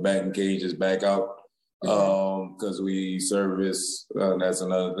pulling the batting cages back out. Because we service, that's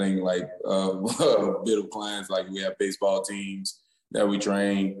another thing, like a bit of clients, like we have baseball teams that we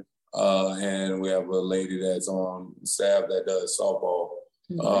train, and we have a lady that's on staff that does softball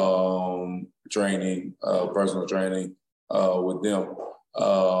training, personal training with them.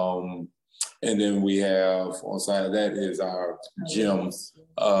 And then we have on side of that is our gym,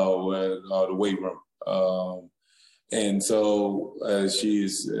 where the weight room. And so as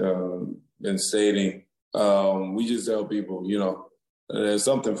she's been stating, we just tell people, you know, there's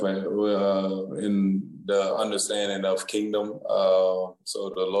something for in the understanding of kingdom.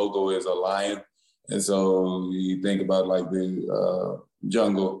 So the logo is a lion. And so you think about like the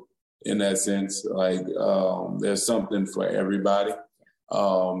jungle in that sense, like there's something for everybody.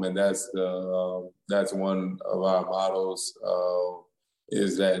 And that's one of our mottos,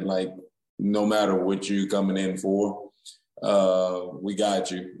 is that like, no matter what you're coming in for, we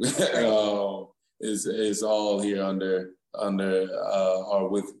got you. It's all here under or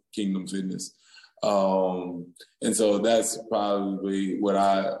with Kingdom Fitness. And so that's probably what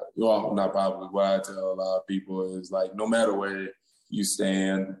not probably what I tell a lot of people is like, no matter where you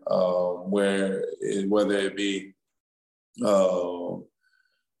stand, whether it be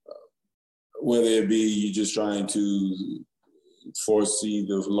you just trying to foresee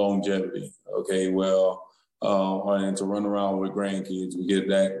the longevity, okay, well, and to run around with grandkids, we get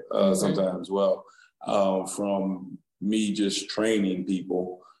that sometimes. Well, from me just training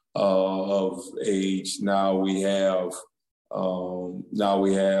people of age, now we have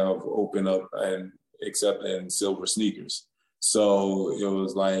opened up and accepted silver sneakers. So it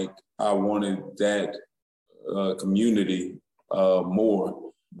was like I wanted that community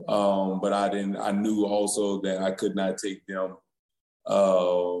more, but I knew also that I could not take them,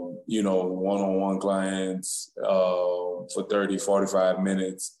 one-on-one clients for 30, 45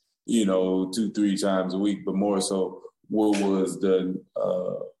 minutes, 2-3 times a week, but more so what was the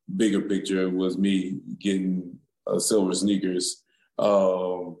bigger picture was me getting silver sneakers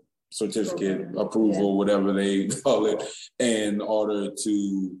certificate, approval, whatever they call it, in order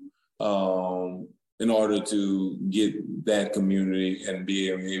to get that community and be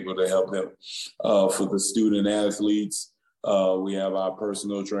able to help them. For the student athletes, we have our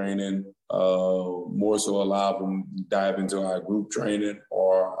personal training, more so a lot of them dive into our group training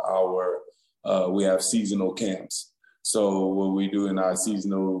or we have seasonal camps. So what we do in our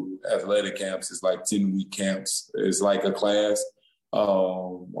seasonal athletic camps is like 10-week camps. It's like a class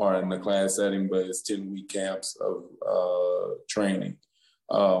or in the class setting, but it's 10-week camps of training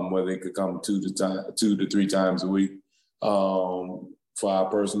where they could come 2 to 3 times a week. For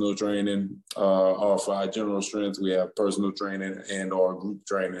our personal training or for our general strength, we have personal training and or group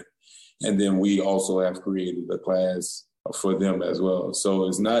training. And then we also have created a class for them as well. So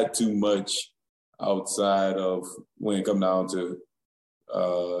it's not too much outside of when it comes down to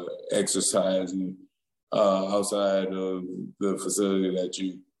exercising outside of the facility that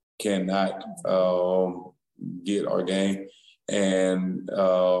you cannot get or gain. And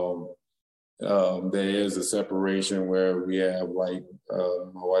there is a separation where we have, like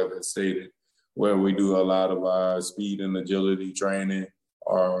my wife has stated, where we do a lot of our speed and agility training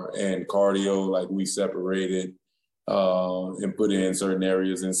and cardio, like we separated and put in certain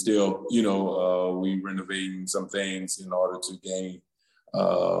areas, and still, we renovating some things in order to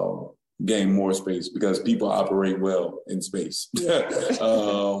gain more space, because people operate well in space.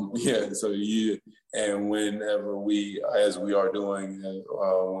 And whenever as we are doing,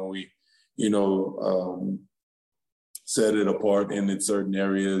 when we, set it apart in certain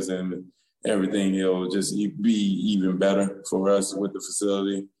areas and everything, it'll just be even better for us with the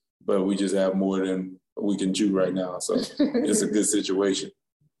facility. But we just have more than we can chew right now. So it's a good situation.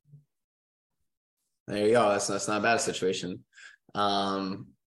 There you go. That's not a bad situation.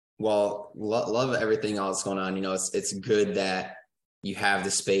 Well, love everything else going on. It's good that you have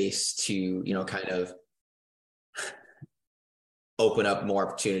the space to, kind of open up more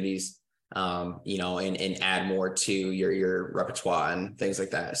opportunities, and add more to your repertoire and things like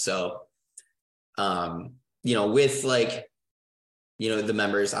that. So, with the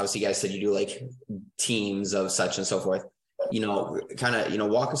members, obviously you guys said you do like teams of such and so forth, kind of,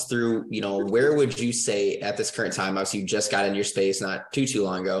 walk us through, where would you say at this current time, obviously you just got in your space not too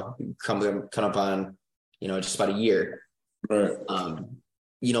long ago, come up on, just about a year. Right.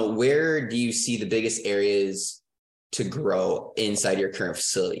 Where do you see the biggest areas to grow inside your current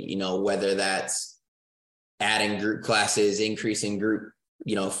facility? Whether that's adding group classes, increasing group,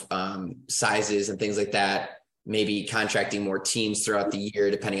 sizes and things like that, maybe contracting more teams throughout the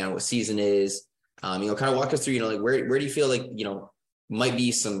year, depending on what season is. Kind of walk us through, where do you feel like, might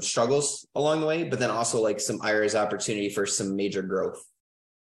be some struggles along the way, but then also like some areas of opportunity for some major growth?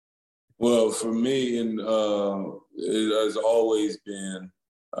 Well, for me, it has always been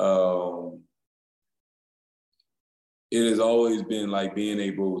like being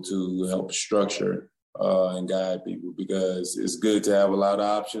able to help structure and guide people, because it's good to have a lot of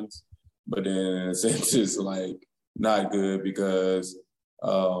options, but then in a sense it's like not good, because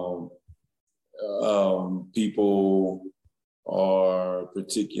people are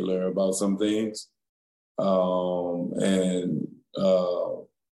particular about some things, and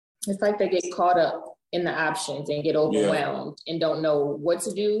it's like they get caught up in the options and get overwhelmed and don't know what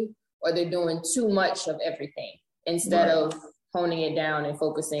to do, or they're doing too much of everything instead of honing it down and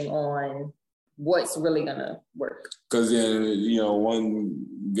focusing on what's really gonna work. Because one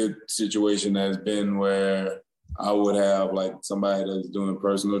good situation has been where I would have like somebody that's doing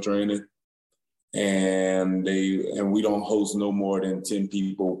personal training, and we don't host no more than 10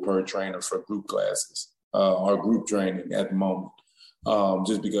 people per trainer for group classes or group training at the moment.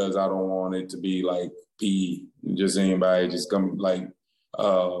 Just because I don't want it to be like PE, just anybody just come like.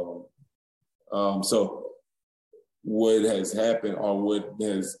 So what has happened, or what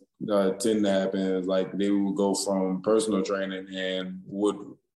has tend to happen, is like they will go from personal training and would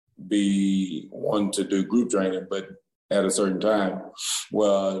be one to do group training, but at a certain time.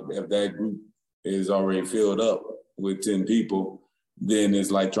 Well, if that group is already filled up with 10 people, then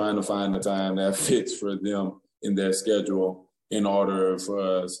it's like trying to find the time that fits for them in their schedule in order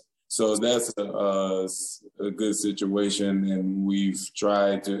for us. So that's a good situation, and we've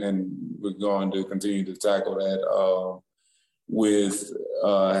tried to, and we're going to continue to tackle that with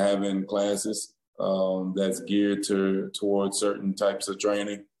having classes that's geared towards certain types of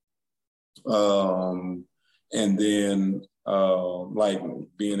training. And then like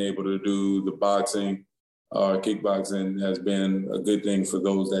being able to do the boxing or kickboxing has been a good thing for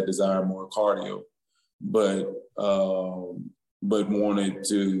those that desire more cardio, but wanted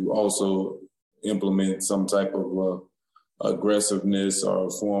to also implement some type of aggressiveness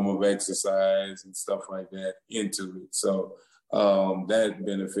or form of exercise and stuff like that into it. So that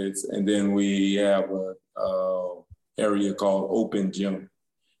benefits. And then we have a area called open gym.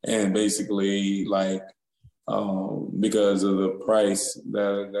 And basically, like, because of the price,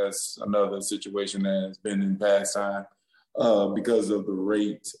 that's another situation that has been in past time. Because of the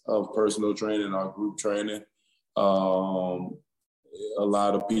rate of personal training or group training, a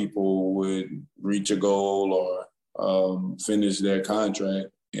lot of people would reach a goal or finish their contract,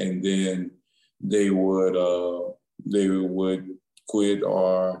 and then they would quit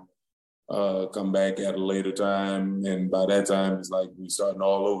or come back at a later time, and by that time it's like we're starting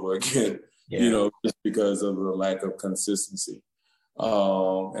all over again. Yeah. Just because of the lack of consistency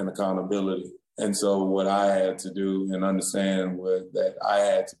and accountability. And so what I had to do and understand was that I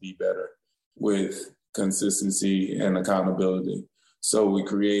had to be better with consistency and accountability. So we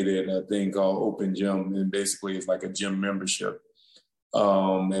created a thing called Open Gym, and basically it's like a gym membership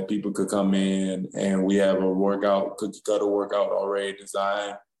that people could come in, and we have a cookie cutter workout already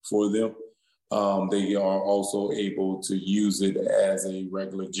designed for them. They are also able to use it as a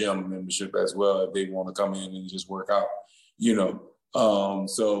regular gym membership as well if they want to come in and just work out,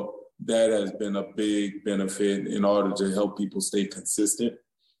 So that has been a big benefit in order to help people stay consistent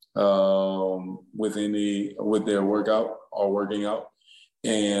with their workout or working out.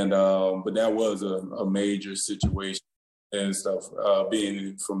 And but that was a major situation and stuff,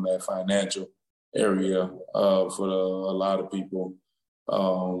 being from that financial area for a lot of people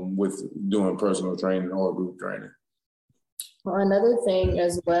with doing personal training or group training. Well, another thing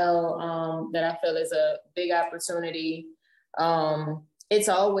as well that I feel is a big opportunity, it's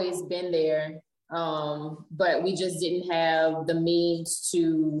always been there, but we just didn't have the means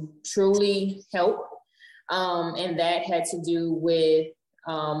to truly help. And that had to do with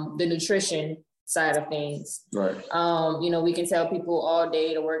the nutrition side of things. Right. We can tell people all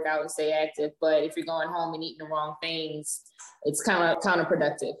day to work out and stay active, but if you're going home and eating the wrong things, it's kind of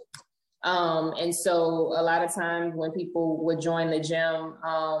counterproductive. And so a lot of times when people would join the gym,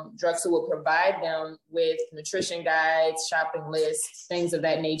 Drexel would provide them with nutrition guides, shopping lists, things of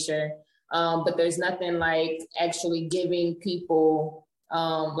that nature. But there's nothing like actually giving people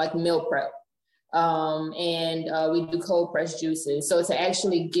like meal prep. And we do cold pressed juices. So to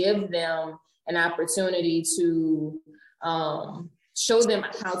actually give them an opportunity to show them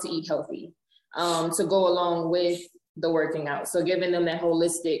how to eat healthy, to go along with the working out. So giving them that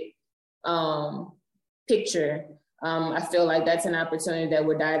holistic picture, I feel like that's an opportunity that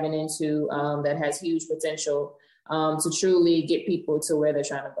we're diving into that has huge potential to truly get people to where they're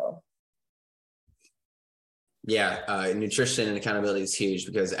trying to go. Yeah, nutrition and accountability is huge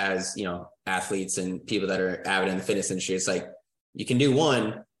because as, athletes and people that are avid in the fitness industry, it's like you can do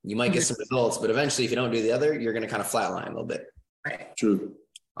one, you might get some results, but eventually if you don't do the other, you're going to kind of flatline a little bit. Right. True.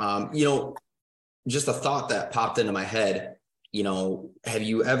 Just a thought that popped into my head, have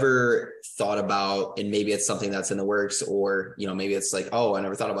you ever thought about, and maybe it's something that's in the works, or, maybe it's like, oh, I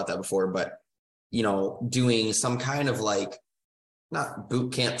never thought about that before, but, doing some kind of like, not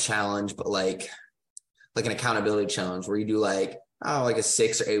boot camp challenge, but like an accountability challenge where you do like a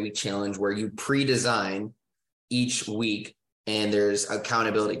 6 or 8 week challenge where you pre-design each week and there's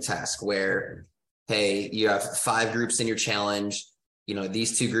accountability task where, hey, you have 5 groups in your challenge.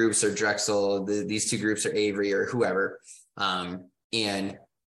 These 2 groups are Drexel, these 2 groups are Avery or whoever. And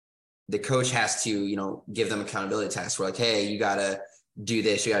the coach has to, give them accountability tasks. We're like, hey, you got to do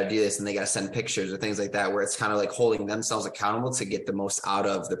this, and they got to send pictures or things like that, where it's kind of like holding themselves accountable to get the most out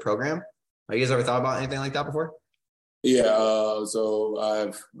of the program. Have you guys ever thought about anything like that before? Yeah. So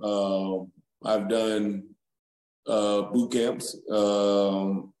I've done boot camps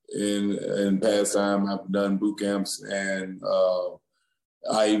in past time. I've done boot camps, and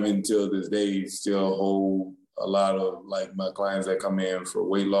I even till this day still hold a lot of like my clients that come in for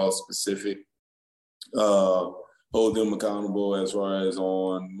weight loss specific, hold them accountable as far as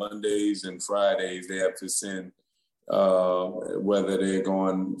on Mondays and Fridays, they have to send whether they're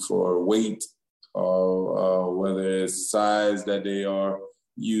going for weight or whether it's size that they are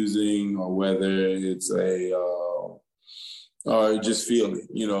using or whether it's or just feeling,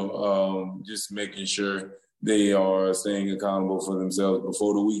 just making sure they are staying accountable for themselves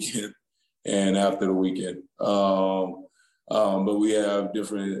before the weekend and after the weekend. But we have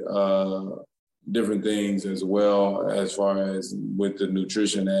different things as well as far as with the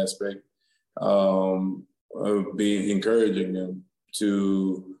nutrition aspect, of being encouraging them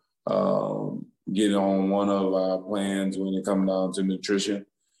to get on one of our plans when it comes down to nutrition,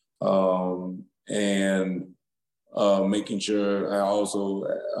 and making sure. I also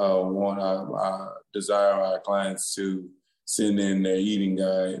I desire our clients to send in their eating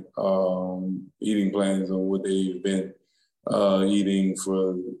guide, eating plans on what they've been eating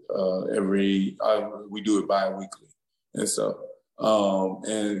for we do it bi-weekly and stuff.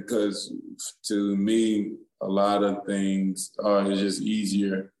 And because to me, a lot of things it's just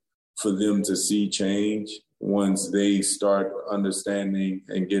easier for them to see change once they start understanding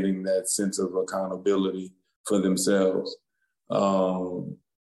and getting that sense of accountability for themselves. So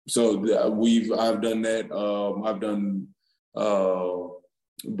I've done that. I've done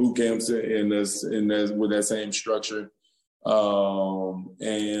boot camps in this with that same structure,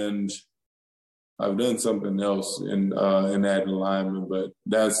 and I've done something else in that alignment. But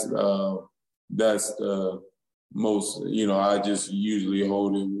that's the most. I just usually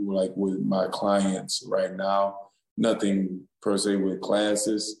hold it like with my clients right now. Nothing per se with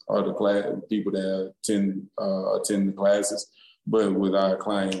classes or the people that attend the classes, but with our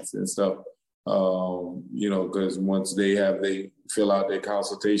clients and stuff. Because once they fill out their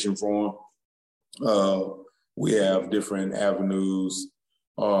consultation form, we have different avenues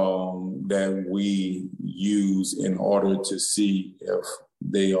that we use in order to see if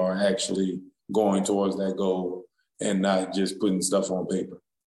they are actually going towards that goal and not just putting stuff on paper.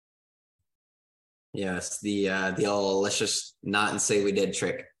 Yes, the old let's just not and say we did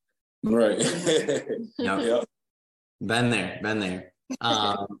trick. Right. Yep. Been there.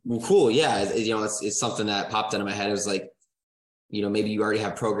 Well, cool. Yeah, it's something that popped into my head. It was like, maybe you already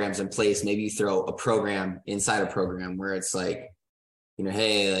have programs in place. Maybe you throw a program inside a program where it's like,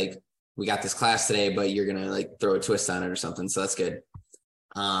 hey, like we got this class today, but you're gonna like throw a twist on it or something. So that's good.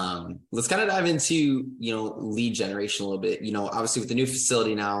 Let's kind of dive into lead generation a little bit. Obviously with the new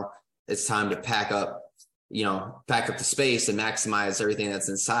facility now, it's time to pack up the space and maximize everything that's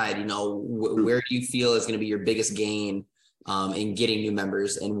inside. Where do you feel is going to be your biggest gain in getting new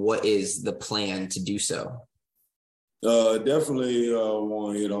members, and what is the plan to do so? Definitely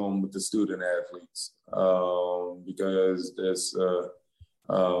want to hit home with the student athletes because there's a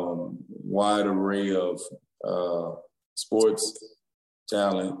wide array of sports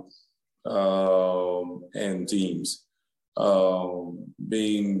talent and teams.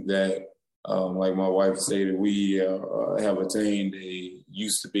 Being that, like my wife stated, we have attained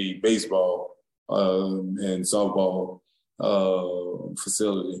used to be baseball and softball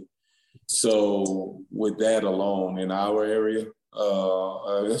facility. So with that alone in our area,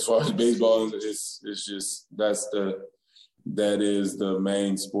 as far as baseball, it's just that is the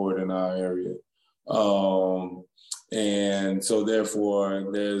main sport in our area. And so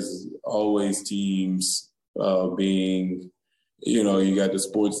therefore there's always teams being, you got the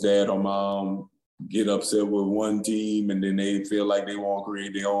sports dad or mom get upset with one team and then they feel like they want to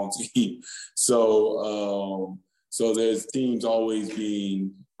create their own team. So there's teams always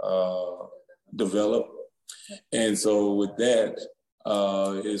being developed. And so with that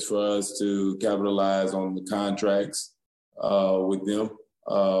is for us to capitalize on the contracts with them.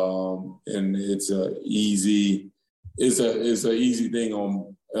 And it's an easy thing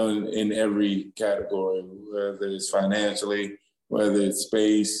in every category, whether it's financially, whether it's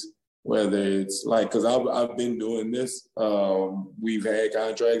space, whether it's because I've been doing this. We've had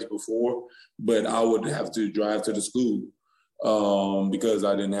contracts before, but I would have to drive to the school because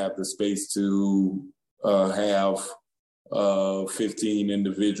I didn't have the space to have 15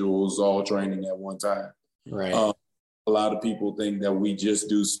 individuals all training at one time. Right. A lot of people think that we just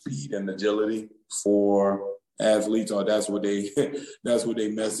do speed and agility for athletes, or that's what they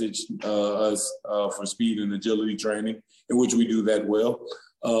message us for speed and agility training, in which we do that well.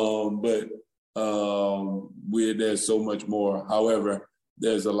 But there's so much more. However,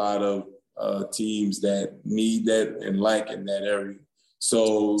 there's a lot of teams that need that and lack in that area.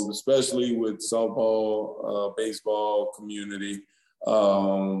 So especially with softball, baseball community,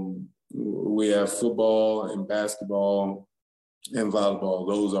 we have football and basketball and volleyball.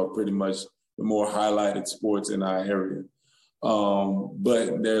 Those are pretty much the more highlighted sports in our area.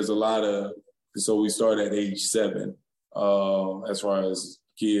 But there's a lot so we start at age 7 as far as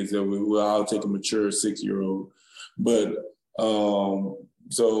kids. I'll take a mature 6-year-old. But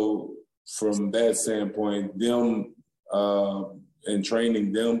so from that standpoint, them and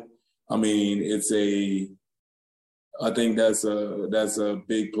training them, I mean, I think that's a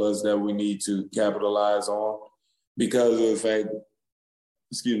big plus that we need to capitalize on because of the fact,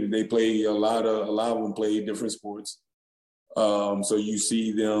 they play a lot of them play different sports. So you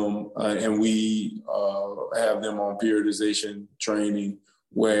see them, and we have them on periodization training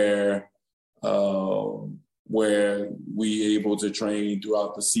where we able to train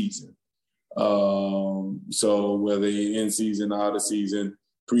throughout the season. So whether in season, out of season,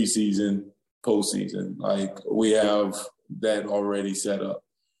 preseason, postseason, we have that already set up.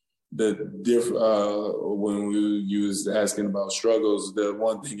 When you was asking about struggles, the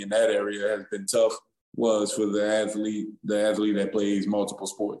one thing in that area has been tough was for the athlete that plays multiple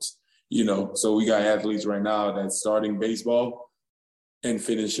sports. So we got athletes right now that's starting baseball and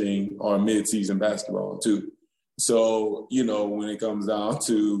finishing our mid-season basketball too. So, when it comes down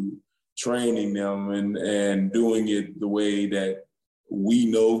to training them and doing it the way that we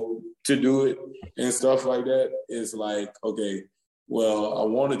know to do it and stuff like that, it's like, okay, well, I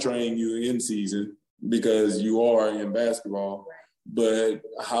want to train you in season because you are in basketball, but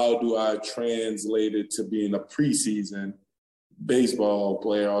how do I translate it to being a preseason baseball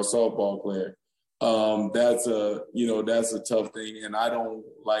player or softball player? That's a tough thing. And I don't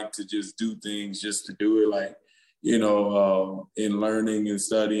like to just do things just to do it, in learning and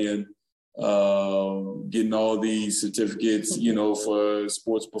studying, getting all these certificates, for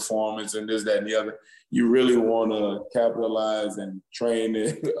sports performance and this, that, and the other. You really want to capitalize and train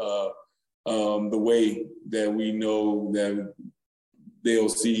it the way that we know that they'll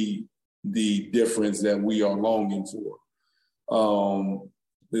see the difference that we are longing for.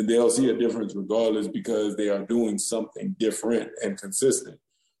 They'll see a difference regardless because they are doing something different and consistent.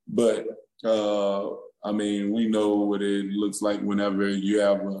 But I mean, we know what it looks like whenever you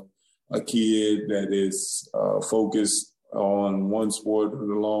have a kid that is focused on one sport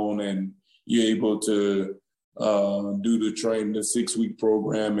alone, and you're able to do the 6-week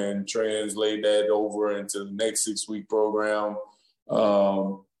program and translate that over into the next 6-week program.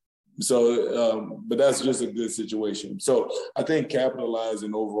 But that's just a good situation. So I think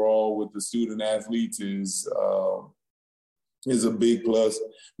capitalizing overall with the student athletes is a big plus,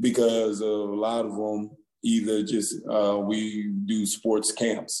 because a lot of them either just we do sports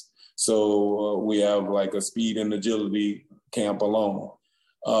camps. So we have like a speed and agility camp alone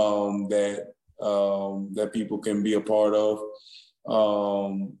that people can be a part of.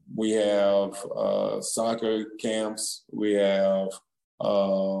 We have soccer camps. We have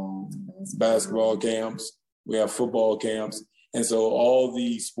basketball camps. We have football camps. And so all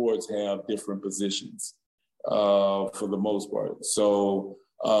these sports have different positions for the most part. So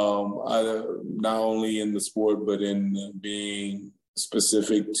not only in the sport, but in being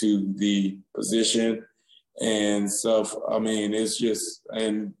specific to the position and stuff. I mean, it's just,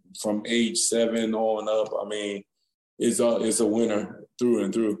 and from age 7 on up, I mean, it's a winner through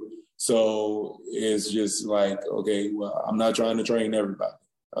and through. So it's just like, okay, well, I'm not trying to train everybody.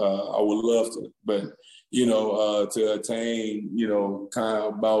 I would love to, but, to attain, kind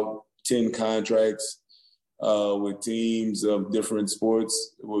of about 10 contracts with teams of different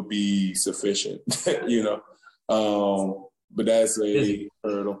sports would be sufficient, But that's a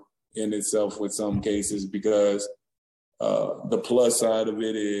hurdle in itself with some cases, because the plus side of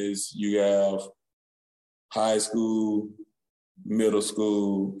it is you have high school, middle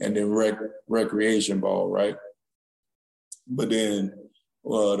school, and then recreation ball, right? But then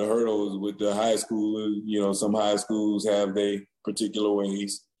the hurdles with the high school, some high schools have their particular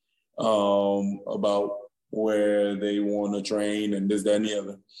ways about where they want to train and this, that, and the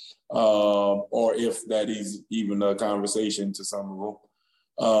other. Or if that is even a conversation to some of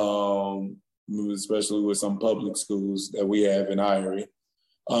them, especially with some public schools that we have in Iowa.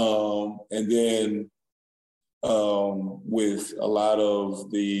 And then with a lot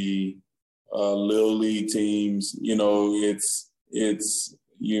of the Little League teams, it's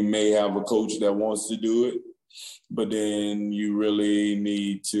you may have a coach that wants to do it, but then you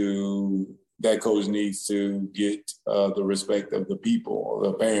really that coach needs to get the respect of the people or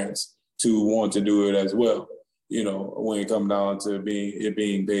the parents to want to do it as well, when it comes down to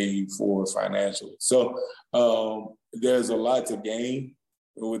being paid for financially. So there's a lot to gain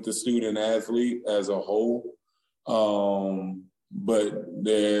with the student athlete as a whole. But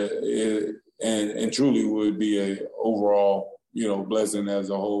and truly would be a overall, blessing as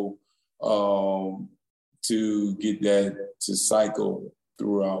a whole to get that to cycle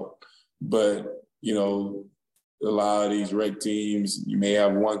throughout. But, a lot of these rec teams, you may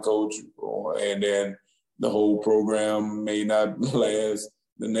have one coach and then the whole program may not last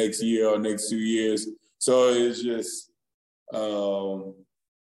the next year or next 2 years. So it's just,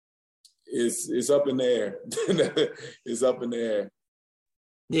 it's up in the air. It's up in the air.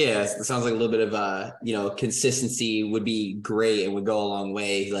 Yeah, it sounds like a little bit of consistency would be great and would go a long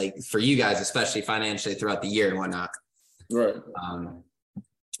way, like for you guys, especially financially throughout the year and whatnot. Right.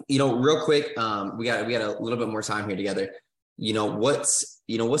 Real quick, we got a little bit more time here together. What's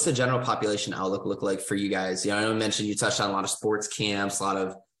the general population outlook look like for you guys? I know you mentioned you touched on a lot of sports camps, a lot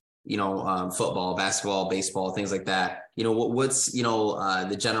of football, basketball, baseball, things like that. What's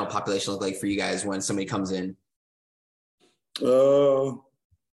the general population look like for you guys when somebody comes in?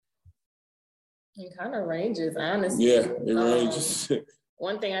 It kind of ranges, honestly. Yeah, it ranges.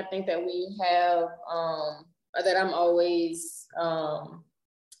 One thing I think that we have, or that I'm always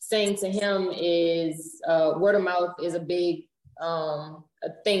saying to him is word of mouth is a big a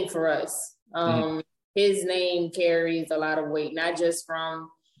thing for us. His name carries a lot of weight, not just from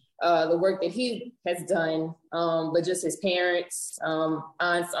the work that he has done, but just his parents,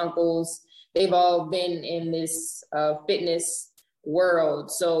 aunts, uncles. They've all been in this fitness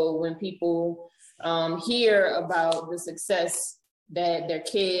world. So when people hear about the success that their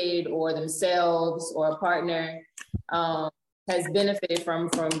kid or themselves or a partner has benefited from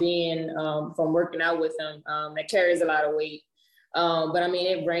being from working out with them, that carries a lot of weight. But I mean,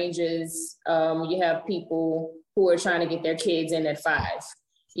 it ranges. You have people who are trying to get their kids in at 5,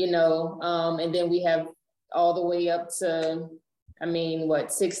 and then we have all the way up to,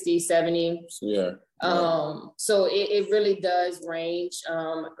 60, 70. Yeah. So it really does range.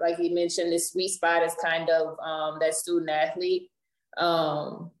 Like you mentioned, the sweet spot is kind of that student athlete.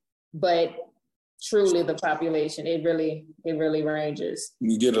 But truly the population, it really ranges.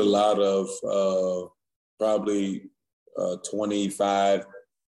 You get a lot of probably 25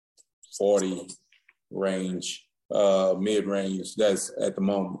 40 range, mid-range. That's at the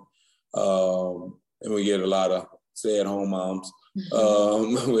moment. And we get a lot of stay-at-home moms.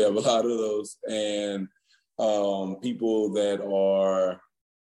 We have a lot of those. And people that are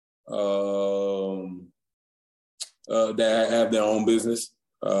that have their own business.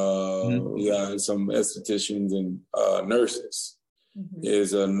 We got some estheticians and nurses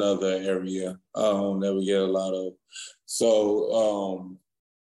is another area that we get a lot of. So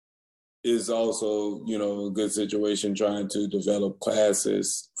is also, a good situation trying to develop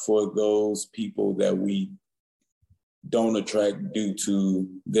classes for those people that we don't attract due to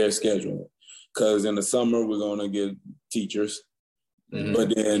their schedule. Because in the summer, we're going to get teachers.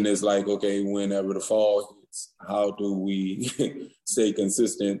 But then it's like, okay, whenever the fall hits, how do we stay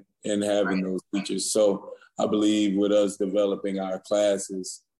consistent in having those teachers? So I believe with us developing our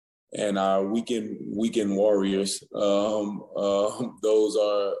classes and our weekend warriors, those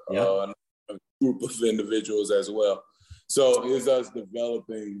are a group of individuals as well. So it's us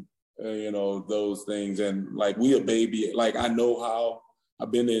developing, those things. And like we a baby, like I know how.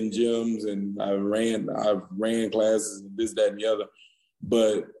 I've been in gyms and I've ran classes, this, that, and the other.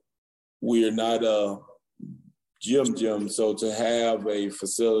 But we're not a gym. So to have a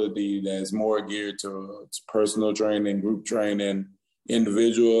facility that's more geared to personal training, group training,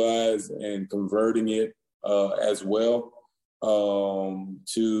 individualized, and converting it as well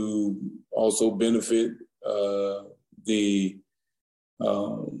to also benefit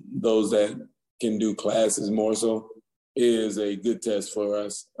those that can do classes more so is a good test for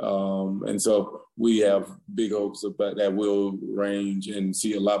us. And so we have big hopes about that we'll range and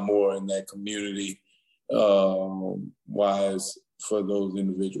see a lot more in that community wise for those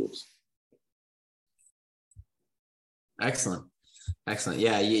individuals. Excellent.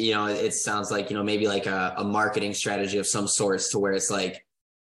 Yeah. It sounds like, maybe like a marketing strategy of some sorts to where it's like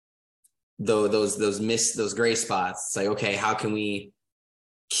those gray spots. It's like, okay, how can we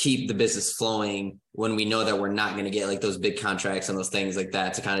keep the business flowing when we know that we're not going to get like those big contracts and those things like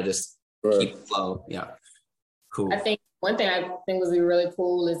that to kind of just keep the flow. Yeah. Cool. I think one thing I think would be really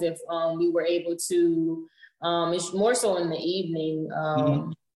cool is if we were able to, it's more so in the evening,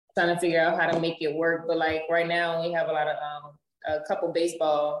 trying to figure out how to make it work. But like right now we have a lot of, a couple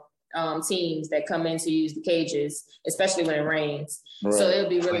baseball teams that come in to use the cages, especially when it rains. Right. So it would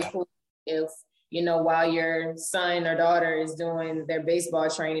be really cool if, while your son or daughter is doing their baseball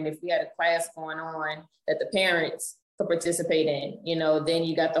training, if we had a class going on that the parents could participate in, then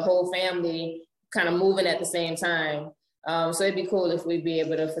you got the whole family kind of moving at the same time. So it'd be cool if we'd be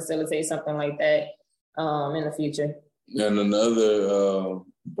able to facilitate something like that in the future. And another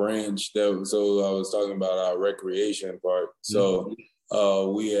branch so I was talking about our recreation part. So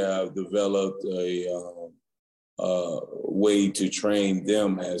we have developed a way to train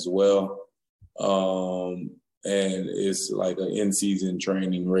them as well. And it's like an in-season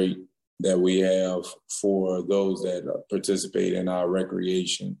training rate that we have for those that participate in our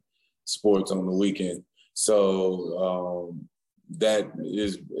recreation sports on the weekend. So that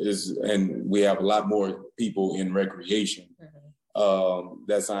is, and we have a lot more people in recreation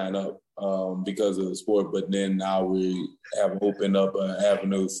that sign up because of the sport. But then now we have opened up an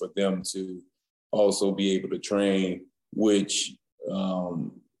avenue for them to also be able to train, which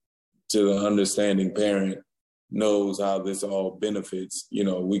to the understanding parent knows how this all benefits.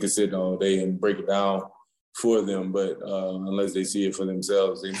 We could sit all day and break it down for them, but unless they see it for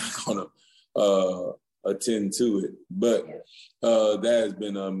themselves, they're not going to attend to it. But that has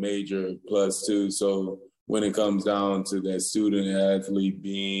been a major plus too. So when it comes down to that student athlete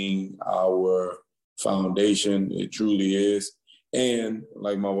being our foundation, it truly is. And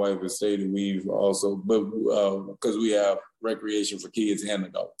like my wife has stated, we've also, but because we have recreation for kids and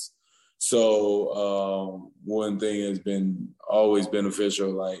adults. So one thing has been always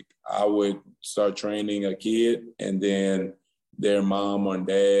beneficial. Like I would start training a kid and then their mom or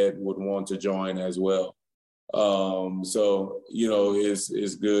dad would want to join as well. So,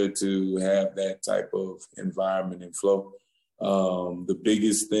 it's good to have that type of environment and flow. The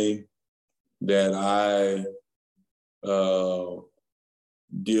biggest thing that I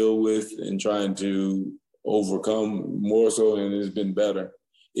deal with and trying to overcome more so, and it's been better,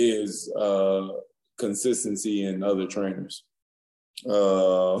 is consistency in other trainers in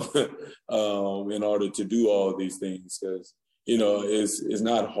order to do all these things. Because, it's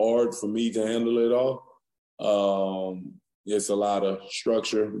not hard for me to handle it all. It's a lot of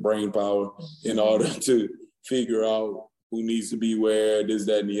structure, brain power in order to figure out who needs to be where, this,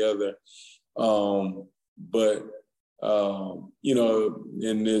 that, and the other. But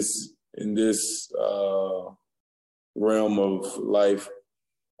in this realm of life,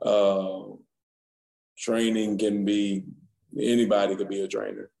 training can be, anybody could be a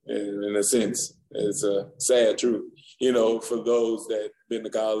trainer in a sense. It's a sad truth, for those that been to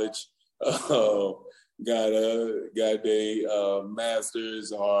college, got a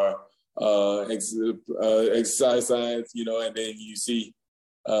master's or exercise science, and then you see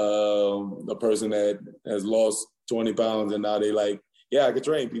a person that has lost 20 pounds and now they like, yeah, I can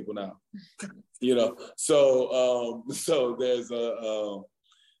train people now, So there's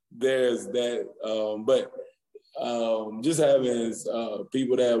that, but just having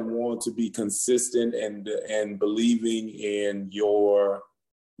people that want to be consistent and believing in your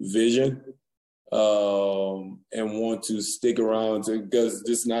vision, and want to stick around because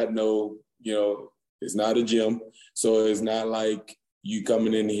it's not it's not a gym, so it's not like you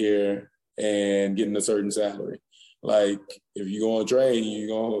coming in here and getting a certain salary. Like if you're going to train, you're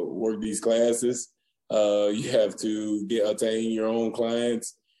going to work these classes. You have to attain your own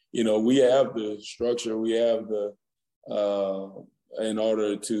clients. We have the structure, we have the, in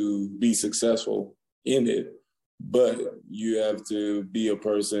order to be successful in it, but you have to be a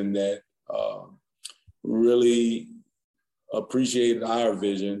person that really appreciate our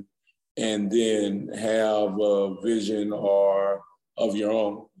vision and then have a vision of your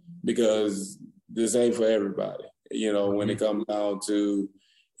own, because this ain't for everybody. When it comes down to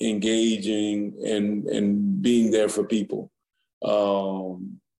engaging and being there for people.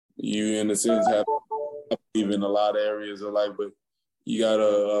 You, in a sense, have to believe in a lot of areas of life, but you got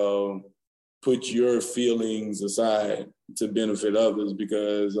to put your feelings aside to benefit others,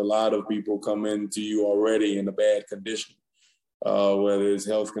 because a lot of people come into you already in a bad condition, whether it's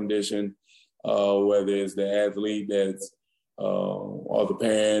health condition, whether it's the athlete that's or the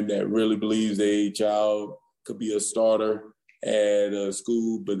parent that really believes their child could be a starter at a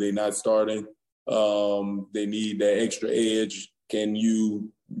school, but they're not starting. They need that extra edge. Can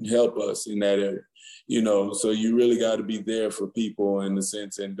you help us in that area? So you really got to be there for people in the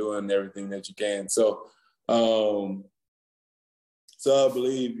sense and doing everything that you can. So I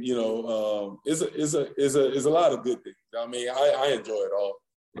believe, it's a lot of good things. I mean, I enjoy it all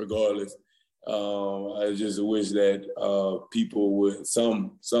regardless. I just wish that people would,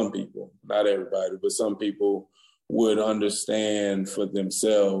 some people, not everybody, but some people would understand for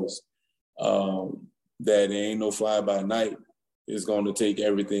themselves that there ain't no fly by night. It's going to take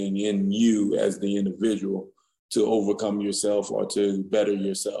everything in you as the individual to overcome yourself or to better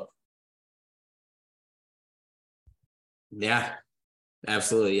yourself. Yeah,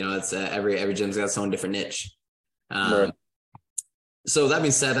 absolutely. It's every gym's got its own different niche. Right. So that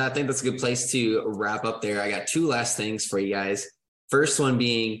being said, I think that's a good place to wrap up there. I got two last things for you guys. First one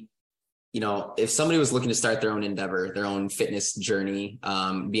being, if somebody was looking to start their own endeavor, their own fitness journey,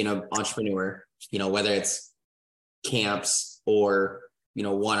 being an entrepreneur, whether it's camps or,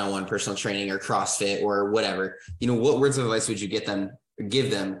 one-on-one personal training or CrossFit or whatever, what words of advice would you give them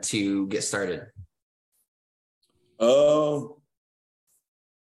to get started?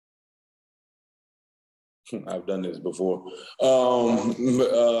 I've done this before.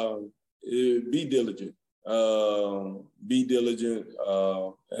 Be diligent. Be diligent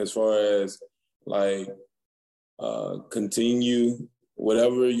as far as continue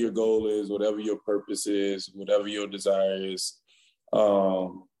whatever your goal is, whatever your purpose is, whatever your desire is.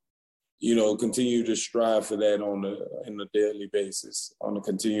 Continue to strive for that on a daily basis, on a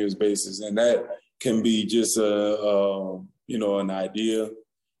continuous basis, and that can be just an idea.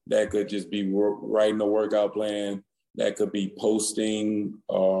 That could just be writing a workout plan. That could be posting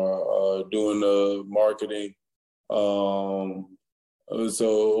or doing the marketing. So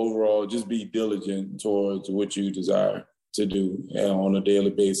overall, just be diligent towards what you desire to do on a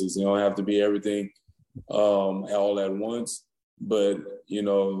daily basis. You don't have to be everything all at once, but,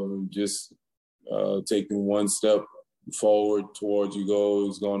 just taking one step forward towards your goal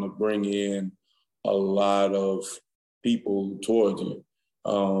is going to bring in a lot of people towards you.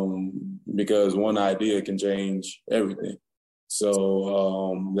 Because one idea can change everything.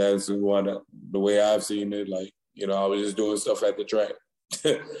 So that's the way I've seen it. I was just doing stuff at the track.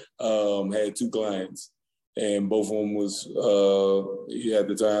 Had two clients, and both of them was at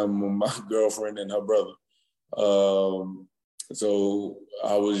the time my girlfriend and her brother. So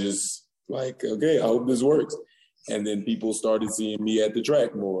I was just like, okay, I hope this works. And then people started seeing me at the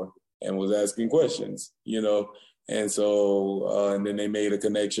track more and was asking questions, And so, and then they made a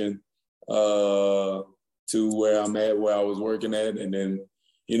connection to where I'm at, where I was working at. And then,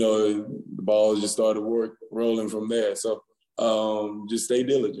 the balls just started rolling from there. So just stay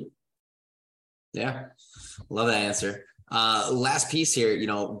diligent. Yeah. Love that answer. Last piece here,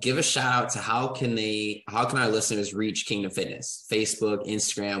 give a shout out to how can our listeners reach Kingdom Fitness? Facebook,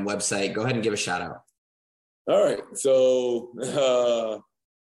 Instagram, website. Go ahead and give a shout out. All right. So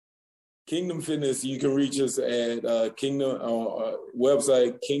Kingdom Fitness, you can reach us at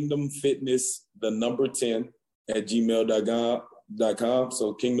website kingdomfitness10 at gmail.com.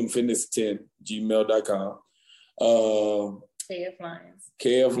 So kingdomfitness10 gmail.com. KF Lions.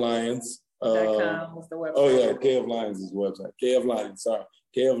 KF Lions. .com was the website. Oh yeah, KF Lions is the website. KF Lions, sorry.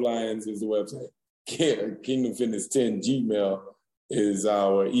 KF Lions is the website. Kingdom Fitness 10 Gmail is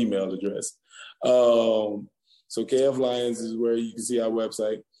our email address. So KF Lions is where you can see our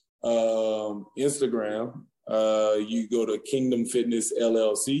website. Instagram, you go to Kingdom Fitness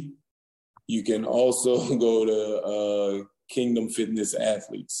LLC. You can also go to Kingdom Fitness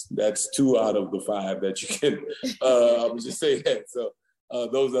Athletes. That's 2 out of the 5 that you can. I would just say that. So.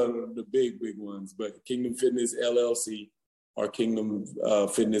 Those are the big ones, but Kingdom Fitness LLC or Kingdom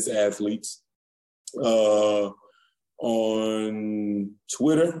Fitness Athletes. On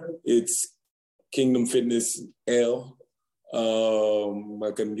Twitter, it's Kingdom Fitness L.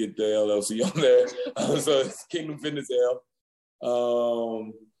 I couldn't get the LLC on there. So it's Kingdom Fitness L.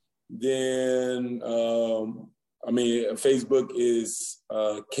 Facebook is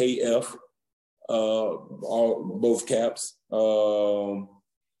KF. Both caps, and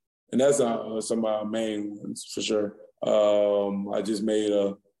that's some of our main ones for sure. I just made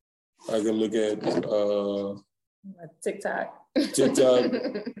I can look at TikTok. I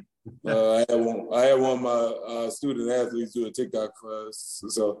had one of my student athletes do a TikTok for us,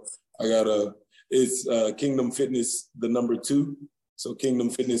 so I got it's Kingdom Fitness 2, so Kingdom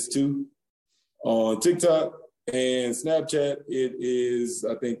Fitness 2 on TikTok. And Snapchat, it is,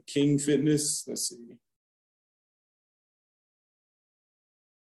 I think, King Fitness. Let's see.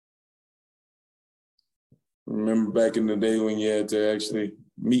 Remember back in the day when you had to actually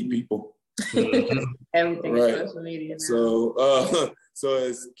meet people. Everything right. is social media now. So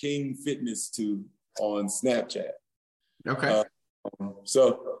it's King Fitness 2 on Snapchat. Okay.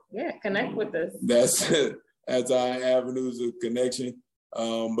 Yeah, connect with us. That's our avenues of connection.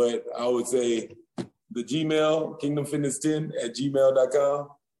 But I would say the Gmail, kingdomfitness10 at gmail.com.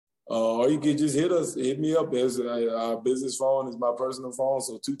 Or you can just hit me up. There's our business phone is my personal phone,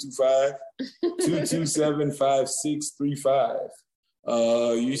 so 225-227-5635.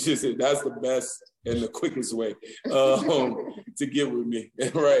 You should say that's the best and the quickest way to get with me.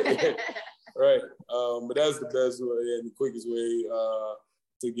 Right. Right. But that's the best way and the quickest way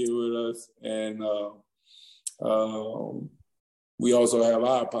to get with us. And we also have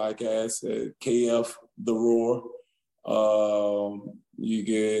our podcast at KF The Roar. You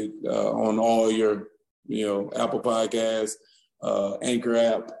get on all your, Apple Podcasts, Anchor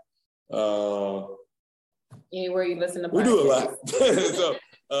app. Anywhere you listen to podcasts. We do a lot.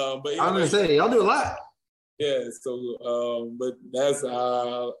 But I'm going to say, y'all do a lot. Yeah, so, but that's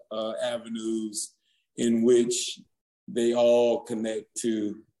our avenues in which they all connect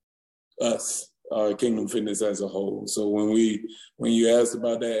to us. Kingdom Fitness as a whole. So when you asked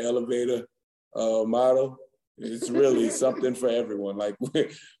about that elevator model, it's really something for everyone. Like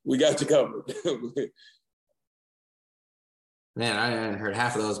we got you covered. Man, I haven't heard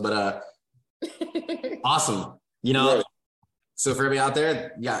half of those, but awesome. Right. So for everybody out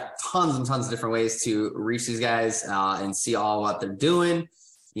there, you got tons and tons of different ways to reach these guys and see all what they're doing.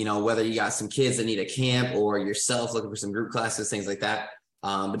 Whether you got some kids that need a camp or yourself looking for some group classes, things like that.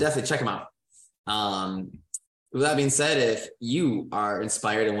 But definitely check them out. With that being said, if you are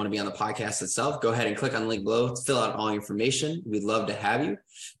inspired and want to be on the podcast itself, go ahead and click on the link below to fill out all your information. We'd love to have you.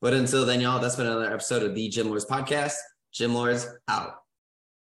 But until then, y'all, that's been another episode of the Gym Lords Podcast. Gym Lords out.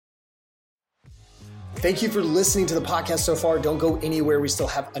 Thank you for listening to the podcast so far. Don't go anywhere. We still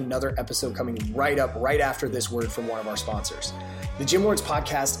have another episode coming right after this word from one of our sponsors. The Gym Lords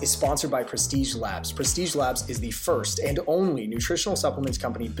Podcast is sponsored by Prestige Labs. Prestige Labs is the first and only nutritional supplements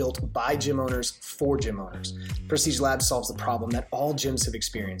company built by gym owners for gym owners. Prestige Labs solves the problem that all gyms have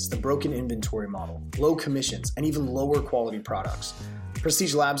experienced: the broken inventory model, low commissions, and even lower quality products.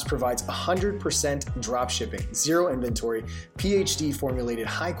 Prestige Labs provides 100% drop shipping, zero inventory, PhD formulated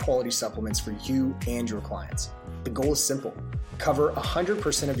high quality supplements for you and your clients. The goal is simple: cover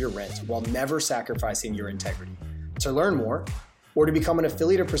 100% of your rent while never sacrificing your integrity. To learn more, or to become an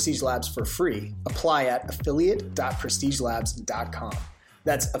affiliate of Prestige Labs for free, apply at affiliate.prestigelabs.com.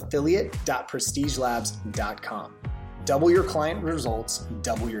 That's affiliate.prestigelabs.com. Double your client results,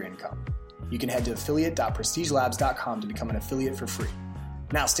 double your income. You can head to affiliate.prestigelabs.com to become an affiliate for free.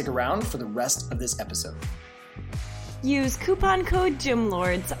 Now stick around for the rest of this episode. Use coupon code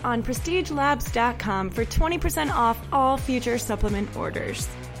GYMLORDS on prestigelabs.com for 20% off all future supplement orders.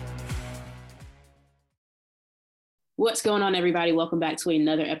 What's going on, everybody? Welcome back to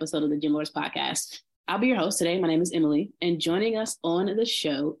another episode of the Gym Lords podcast. I'll be your host today. My name is Emily, and joining us on the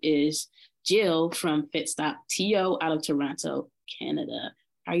show is Gill from Fitstop TO out of Toronto, Canada.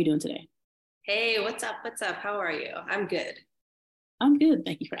 How are you doing today? Hey, what's up? What's up? How are you? I'm good. I'm good.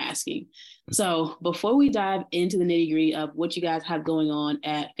 Thank you for asking. So before we dive into the nitty-gritty of what you guys have going on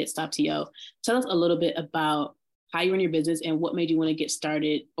at Fitstop TO, tell us a little bit about how you run your business and what made you want to get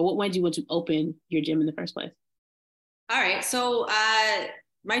started, or what made you want to open your gym in the first place. All right. So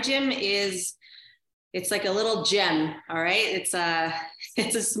my gym it's like a little gem. All right. It's a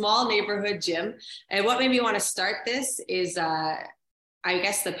small neighborhood gym. And what made me want to start this is, I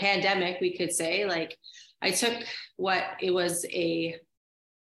guess, the pandemic, we could say. Like, I took what it was a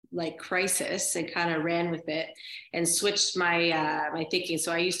crisis and kind of ran with it and switched my thinking.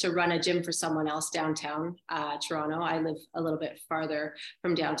 So I used to run a gym for someone else downtown Toronto. I live a little bit farther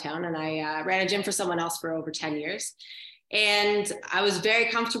from downtown, and I ran a gym for someone else for over 10 years. And I was very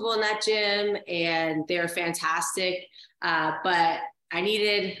comfortable in that gym, and they're fantastic. But I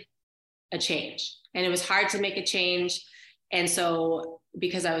needed a change, and it was hard to make a change. And so,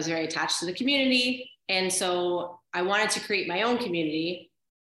 because I was very attached to the community, and so I wanted to create my own community,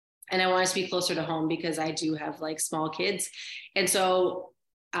 and I wanted to be closer to home because I do have small kids. And so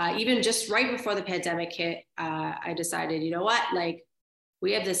even just right before the pandemic hit, I decided, you know what,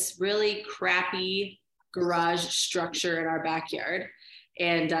 we have this really crappy garage structure in our backyard.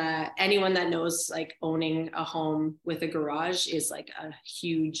 And anyone that knows owning a home with a garage is a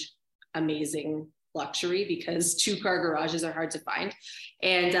huge, amazing luxury, because 2-car garages are hard to find.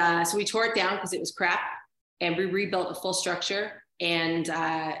 And so we tore it down because it was crap, and we rebuilt a full structure. And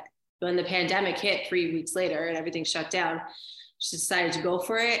when the pandemic hit 3 weeks later and everything shut down, she decided to go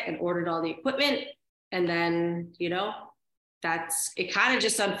for it and ordered all the equipment. And then, it kind of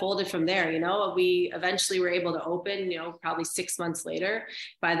just unfolded from there. We eventually were able to open, probably 6 months later.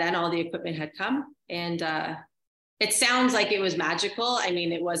 By then, all the equipment had come, and it sounds like it was magical. I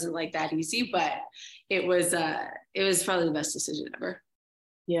mean, it wasn't that easy, but it was probably the best decision ever.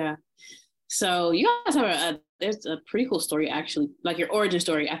 Yeah. So you guys have there's a pretty cool story, actually. Your origin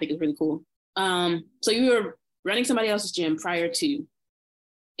story, I think, is really cool. So you were running somebody else's gym prior to,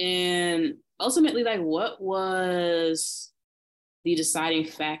 and ultimately, what was the deciding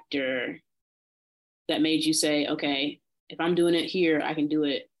factor that made you say, okay, if I'm doing it here, I can do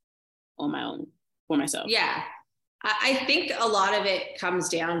it on my own for myself? Yeah. I think a lot of it comes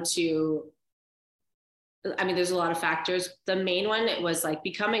down to, there's a lot of factors. The main one, it was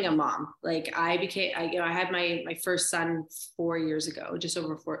becoming a mom. I had my first son 4 years ago, just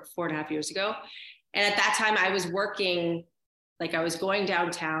over 4.5 years ago. And at that time I was working, I was going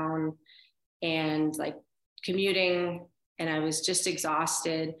downtown and commuting, and I was just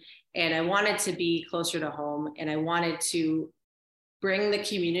exhausted, and I wanted to be closer to home, and I wanted to bring the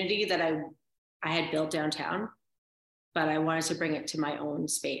community that I had built downtown, but I wanted to bring it to my own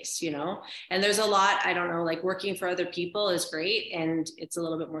space, and there's a lot, I don't know, working for other people is great, and it's a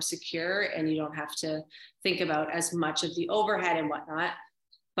little bit more secure, and you don't have to think about as much of the overhead and whatnot.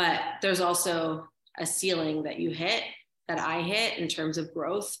 But there's also a ceiling that I hit in terms of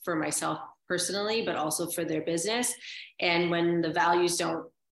growth for myself personally, but also for their business. And when the values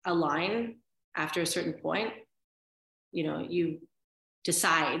don't align after a certain point, I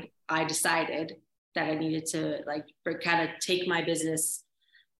decided that I needed to kind of take my business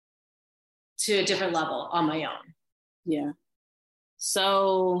to a different level on my own. Yeah.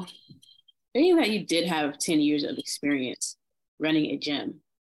 So being that you did have 10 years of experience running a gym,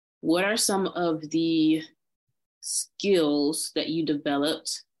 what are some of the skills that you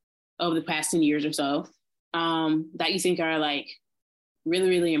developed over the past 10 years or so that you think are really,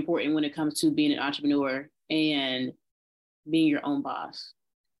 really important when it comes to being an entrepreneur and being your own boss?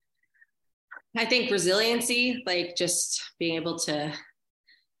 I think resiliency, just being able to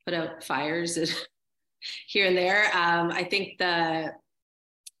put out fires here and there. I think the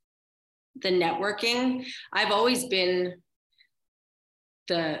networking, I've always been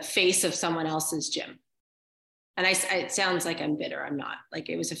the face of someone else's gym. And it sounds like I'm bitter. I'm not.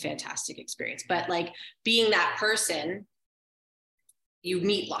 It was a fantastic experience. But being that person, you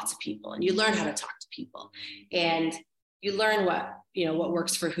meet lots of people, and you learn how to talk to people, and you learn what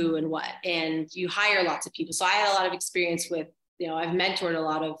works for who and what, and you hire lots of people. So I had a lot of experience with, I've mentored a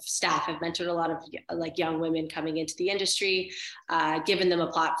lot of staff. I've mentored a lot of young women coming into the industry, given them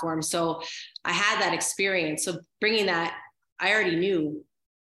a platform. So I had that experience. So bringing that, I already knew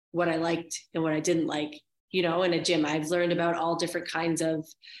what I liked and what I didn't like you know, in a gym. I've learned about all different kinds of,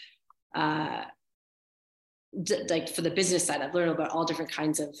 like for the business side, I've learned about all different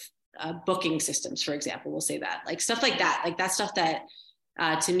kinds of booking systems, for example, we'll say that, like stuff like that stuff that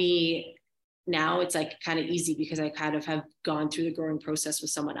to me now it's like kind of easy because I kind of have gone through the growing process with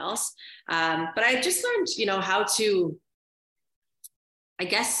someone else. But I just learned, you know, how to, I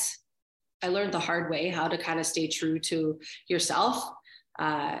guess I learned the hard way how to kind of stay true to yourself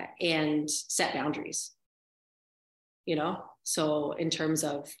and set boundaries, you know? So in terms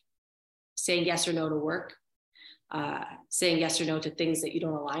of saying yes or no to work, saying yes or no to things that you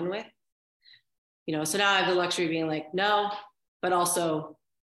don't align with, you know, so now I have the luxury of being like, no, but also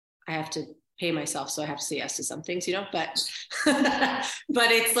I have to pay myself. So I have to say yes to some things, you know, but,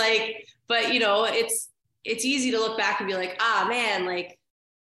 but it's like, but you know, it's easy to look back and be like, ah, man, like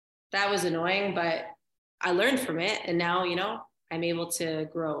that was annoying, but I learned from it. And now, you know, I'm able to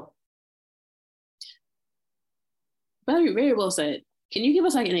grow. Very, very well said. Can you give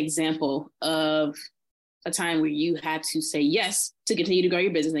us like an example of a time where you had to say yes to continue to grow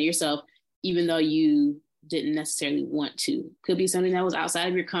your business and yourself, even though you didn't necessarily want to? Could be something that was outside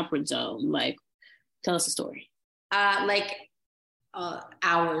of your comfort zone. Like, tell us a story.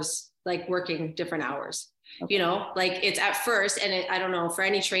 Hours, like working different hours. Okay. You know, like it's at first, and I don't know, for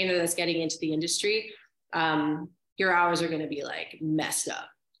any trainer that's getting into the industry, your hours are going to be like messed up.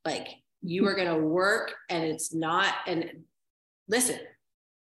 Like you are going to work and it's not, and listen,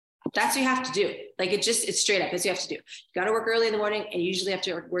 that's what you have to do. Like it's straight up, that's what you have to do. You got to work early in the morning and you usually have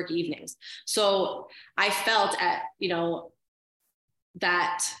to work evenings. So I felt you know,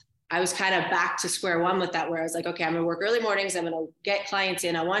 that I was kind of back to square one with that, where I was like, okay, I'm going to work early mornings. I'm going to get clients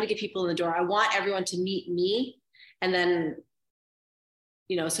in. I want to get people in the door. I want everyone to meet me. And then,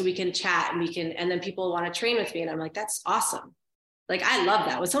 you know, so we can chat and then people want to train with me. And I'm like, that's awesome. Like, I love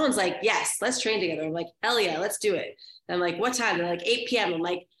that. When someone's like, yes, let's train together. I'm like, hell yeah, let's do it. And I'm like, what time? They're like 8 p.m. I'm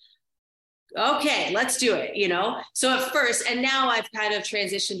like, okay, let's do it. You know? So at first, and now I've kind of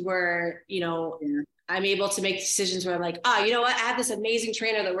transitioned where, you know, I'm able to make decisions where I'm like, you know what? I have this amazing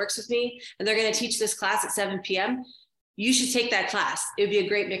trainer that works with me and they're going to teach this class at 7 p.m. You should take that class. It would be a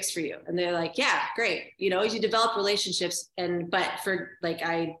great mix for you. And they're like, yeah, great. You know, you develop relationships. But for like,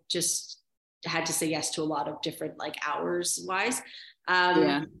 I just had to say yes to a lot of different like hours wise.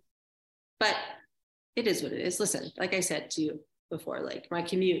 But it is what it is. Listen, like I said to you before, like my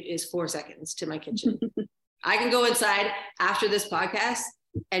commute is 4 seconds to my kitchen. I can go inside after this podcast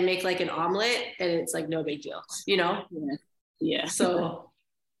and make like an omelet and it's like no big deal, you know? Yeah. So,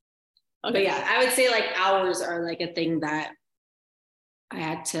 okay. But yeah, I would say like hours are like a thing that I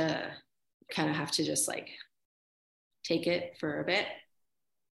had to kind of have to just like take it for a bit.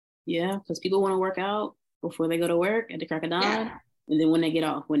 Yeah, because people want to work out before they go to work at the crack of dawn, and then when they get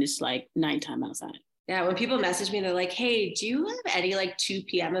off, when it's like nighttime outside. Yeah, when people message me, they're like, hey, do you have any like 2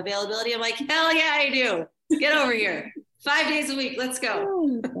 p.m. availability? I'm like, hell yeah, I do. Get over here. 5 days a week. Let's go.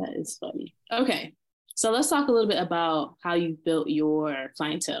 Oh, that is funny. Okay. So let's talk a little bit about how you built your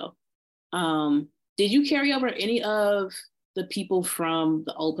clientele. Did you carry over any of the people from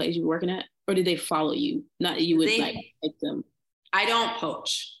the old place you were working at, or did they follow you? Not that you would like take them. I don't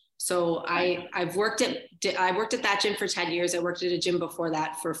poach. So I worked at that gym for 10 years. I worked at a gym before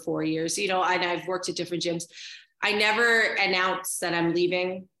that for 4 years, you know, and I've worked at different gyms. I never announce that I'm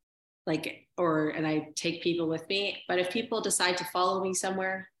leaving, and I take people with me. But if people decide to follow me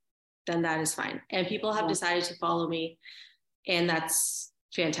somewhere, then that is fine. And people have decided to follow me, and that's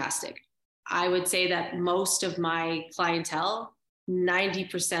fantastic. I would say that most of my clientele,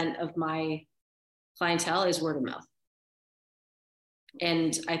 90% of my clientele is word of mouth.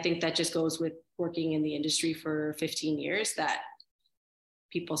 And I think that just goes with working in the industry for 15 years, that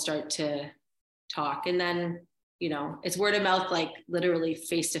people start to talk, and then, you know, it's word of mouth, like literally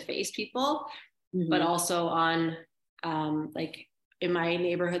face-to-face people, but also on, like in my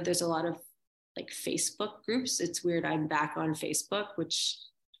neighborhood, there's a lot of like Facebook groups. It's weird. I'm back on Facebook, which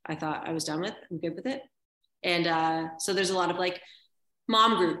I thought I was done with. I'm good with it. And so there's a lot of like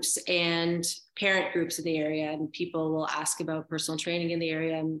mom groups and parent groups in the area, and people will ask about personal training in the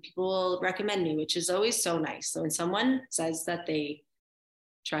area, and people will recommend me, which is always so nice. So when someone says that they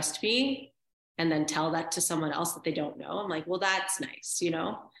trust me and then tell that to someone else that they don't know, I'm like, well, that's nice, you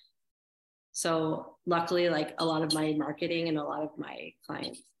know? So luckily, like a lot of my marketing and a lot of my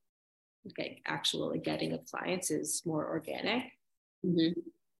clients, like actual getting of clients is more organic.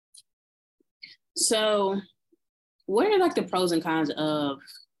 So what are like the pros and cons of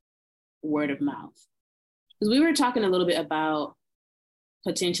word of mouth? Because we were talking a little bit about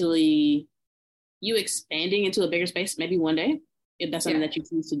potentially you expanding into a bigger space, maybe one day, if that's something that you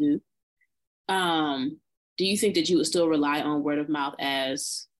choose to do. do you think that you would still rely on word of mouth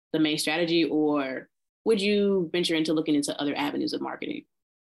as the main strategy, or would you venture into looking into other avenues of marketing?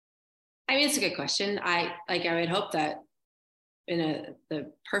 I mean, it's a good question. I would hope that in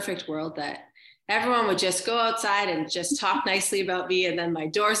the perfect world that everyone would just go outside and just talk nicely about me, and then my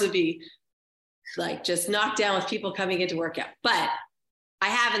doors would be like just knocked down with people coming in to work out. But I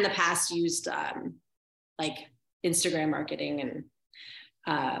have in the past used like Instagram marketing and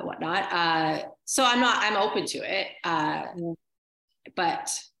whatnot. So I'm open to it.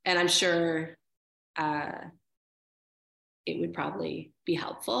 But I'm sure it would probably be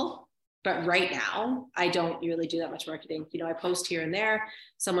helpful. But right now, I don't really do that much marketing. You know, I post here and there,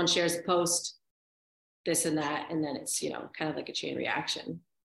 someone shares a post, this and that, and then it's, you know, kind of like a chain reaction.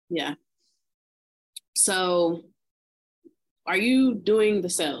 Yeah. So are you doing the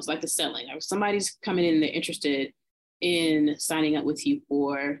sales, like the selling? If somebody's coming in, they're interested in signing up with you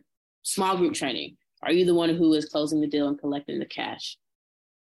for small group training, are you the one who is closing the deal and collecting the cash?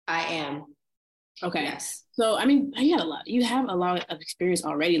 I am. Okay. Yes. So, I mean, you have a lot of experience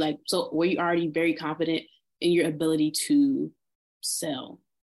already. Like, so were you already very confident in your ability to sell?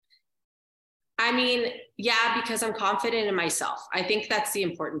 I mean, yeah, because I'm confident in myself. I think that's the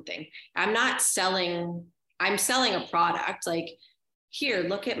important thing. I'm selling a product. Like, here,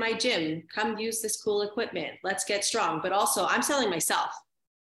 look at my gym. Come use this cool equipment. Let's get strong. But also, I'm selling myself.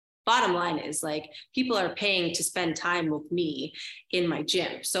 Bottom line is, like, people are paying to spend time with me in my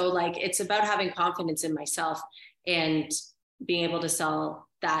gym. So, like, it's about having confidence in myself and being able to sell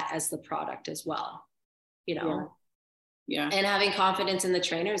that as the product as well, you know? Yeah. And having confidence in the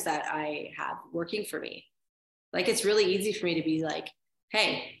trainers that I have working for me. Like, it's really easy for me to be like,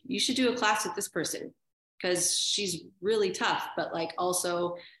 hey, you should do a class with this person because she's really tough, but like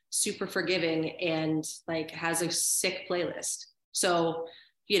also super forgiving and like has a sick playlist. So,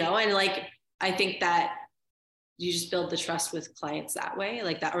 you know, and like, I think that you just build the trust with clients that way,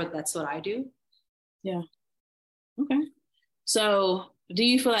 like that, or that's what I do. Yeah. Okay. So do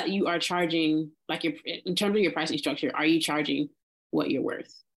you feel that you are charging, like, in terms of your pricing structure, are you charging what you're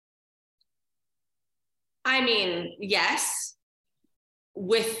worth? I mean, yes,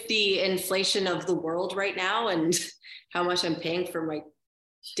 with the inflation of the world right now and how much I'm paying for my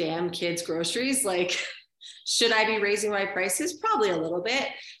damn kids' groceries, like, should I be raising my prices? Probably a little bit.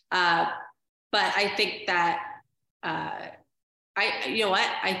 But I think that, you know what?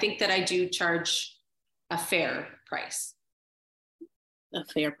 I think that I do charge a fair price. A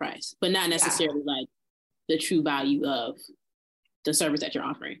fair price, but not necessarily like the true value of the service that you're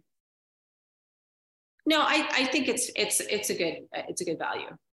offering. No, I think it's a good value.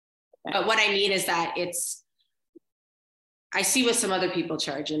 Okay. But what I mean is that I see what some other people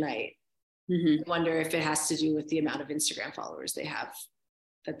charge, and I wonder if it has to do with the amount of Instagram followers they have,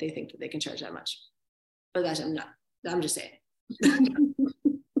 that they think that they can charge that much. But that's, I'm just saying.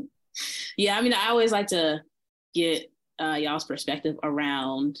 Yeah, I mean, I always like to get y'all's perspective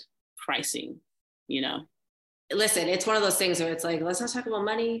around pricing, you know? Listen, it's one of those things where it's like, let's not talk about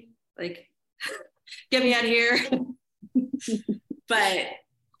money. Like, get me out of here. But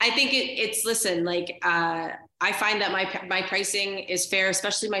I think listen, like, I find that my pricing is fair,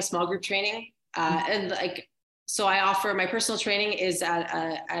 especially my small group training. And like, so I offer my personal training is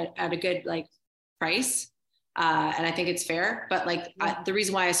at a good like price. And I think it's fair, but like the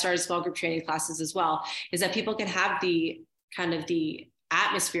reason why I started small group training classes as well is that people can have the kind of the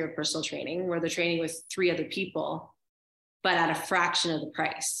atmosphere of personal training where they're training with 3 other people, but at a fraction of the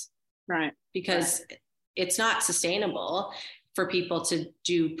price. Right. Because it's not sustainable for people to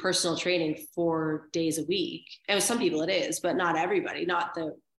do personal training 4 days a week. And with some people it is, but not everybody, not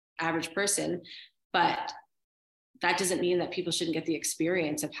the average person. But that doesn't mean that people shouldn't get the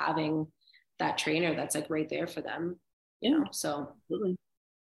experience of having that trainer that's like right there for them. Yeah. You know? So absolutely.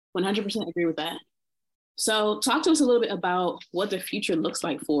 100% agree with that. So talk to us a little bit about what the future looks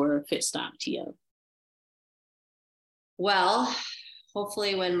like for Fitstop TO. Well,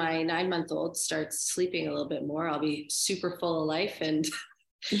 hopefully when my 9-month-old starts sleeping a little bit more, I'll be super full of life and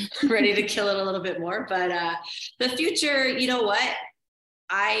ready to kill it a little bit more. But the future, you know what?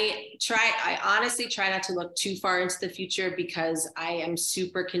 I honestly try not to look too far into the future because I am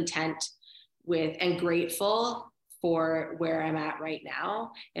super content with and grateful for where I'm at right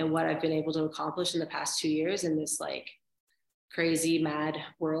now and what I've been able to accomplish in the past 2 years in this like crazy mad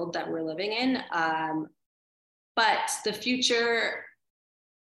world that we're living in. But the future,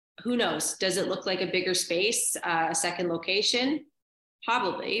 who knows? Does it look like a bigger space, a second location?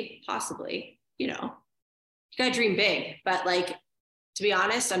 Probably, possibly, you know, you gotta dream big, but like, to be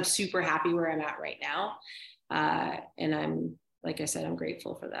honest, I'm super happy where I'm at right now. And I'm, like I said, I'm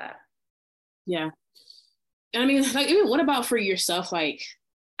grateful for that. Yeah. I mean, like, even what about for yourself, like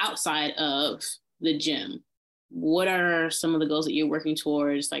outside of the gym? What are some of the goals that you're working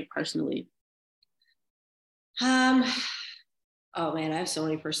towards, like personally? Oh man, I have so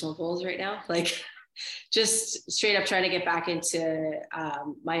many personal goals right now. Like just straight up trying to get back into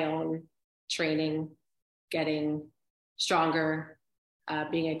my own training, getting stronger,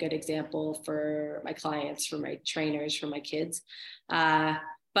 being a good example for my clients, for my trainers, for my kids.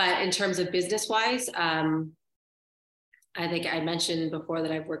 But in terms of business wise, I think I mentioned before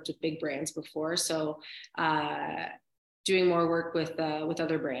that I've worked with big brands before. So doing more work with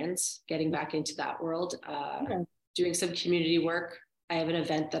other brands, getting back into that world, doing some community work. I have an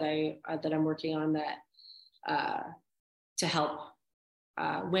event that I'm working on that to help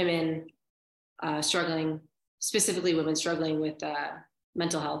women struggling, specifically women struggling with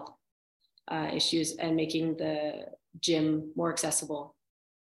mental health issues, and making the gym more accessible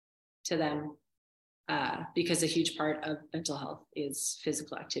to them. Because a huge part of mental health is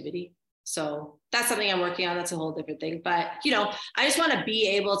physical activity. So that's something I'm working on. That's a whole different thing. But, I just want to be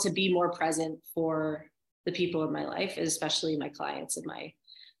able to be more present for the people in my life, especially my clients and my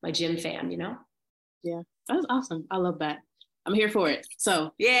gym fam, Yeah, that's awesome. I love that. I'm here for it.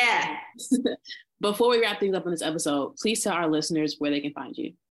 So yeah. Before we wrap things up on this episode, please tell our listeners where they can find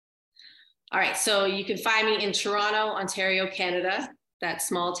you. All right. So you can find me in Toronto, Ontario, Canada, that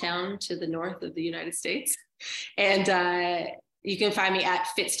small town to the north of the United States. And you can find me at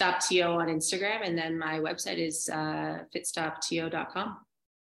FitStopTO on Instagram. And then my website is fitstopto.com.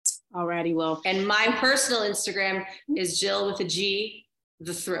 Alrighty, well. And my personal Instagram is Gill with a G,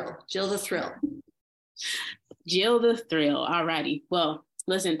 the Thrill. Gill the Thrill. Gill the Thrill. Alrighty. Well,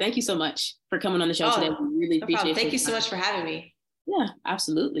 listen, thank you so much for coming on the show today. We really appreciate it. Thank you so much for having me. Yeah,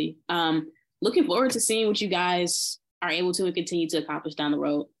 absolutely. Looking forward to seeing what you guys are able to and continue to accomplish down the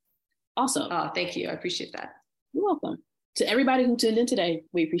road. Also. Oh, thank you. I appreciate that. You're welcome. To everybody who tuned in today,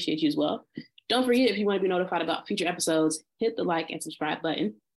 we appreciate you as well. Don't forget, if you want to be notified about future episodes, hit the like and subscribe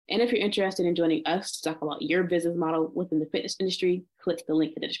button. And if you're interested in joining us to talk about your business model within the fitness industry, click the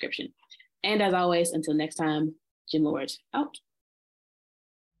link in the description. And as always, until next time, Gym Lords out.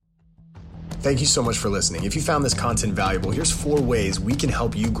 Thank you so much for listening. If you found this content valuable, here's 4 ways we can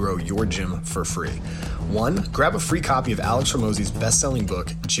help you grow your gym for free. 1, grab a free copy of Alex Hormozi's best-selling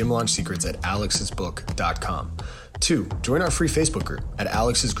book, Gym Launch Secrets, at alexsbook.com. 2, join our free Facebook group at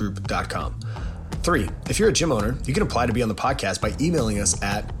alexsgroup.com. 3, if you're a gym owner, you can apply to be on the podcast by emailing us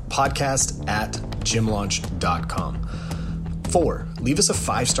at podcast@gymlaunch.com. 4, leave us a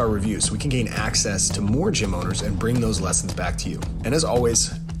 5-star review so we can gain access to more gym owners and bring those lessons back to you. And as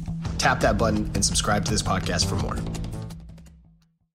always, tap that button and subscribe to this podcast for more.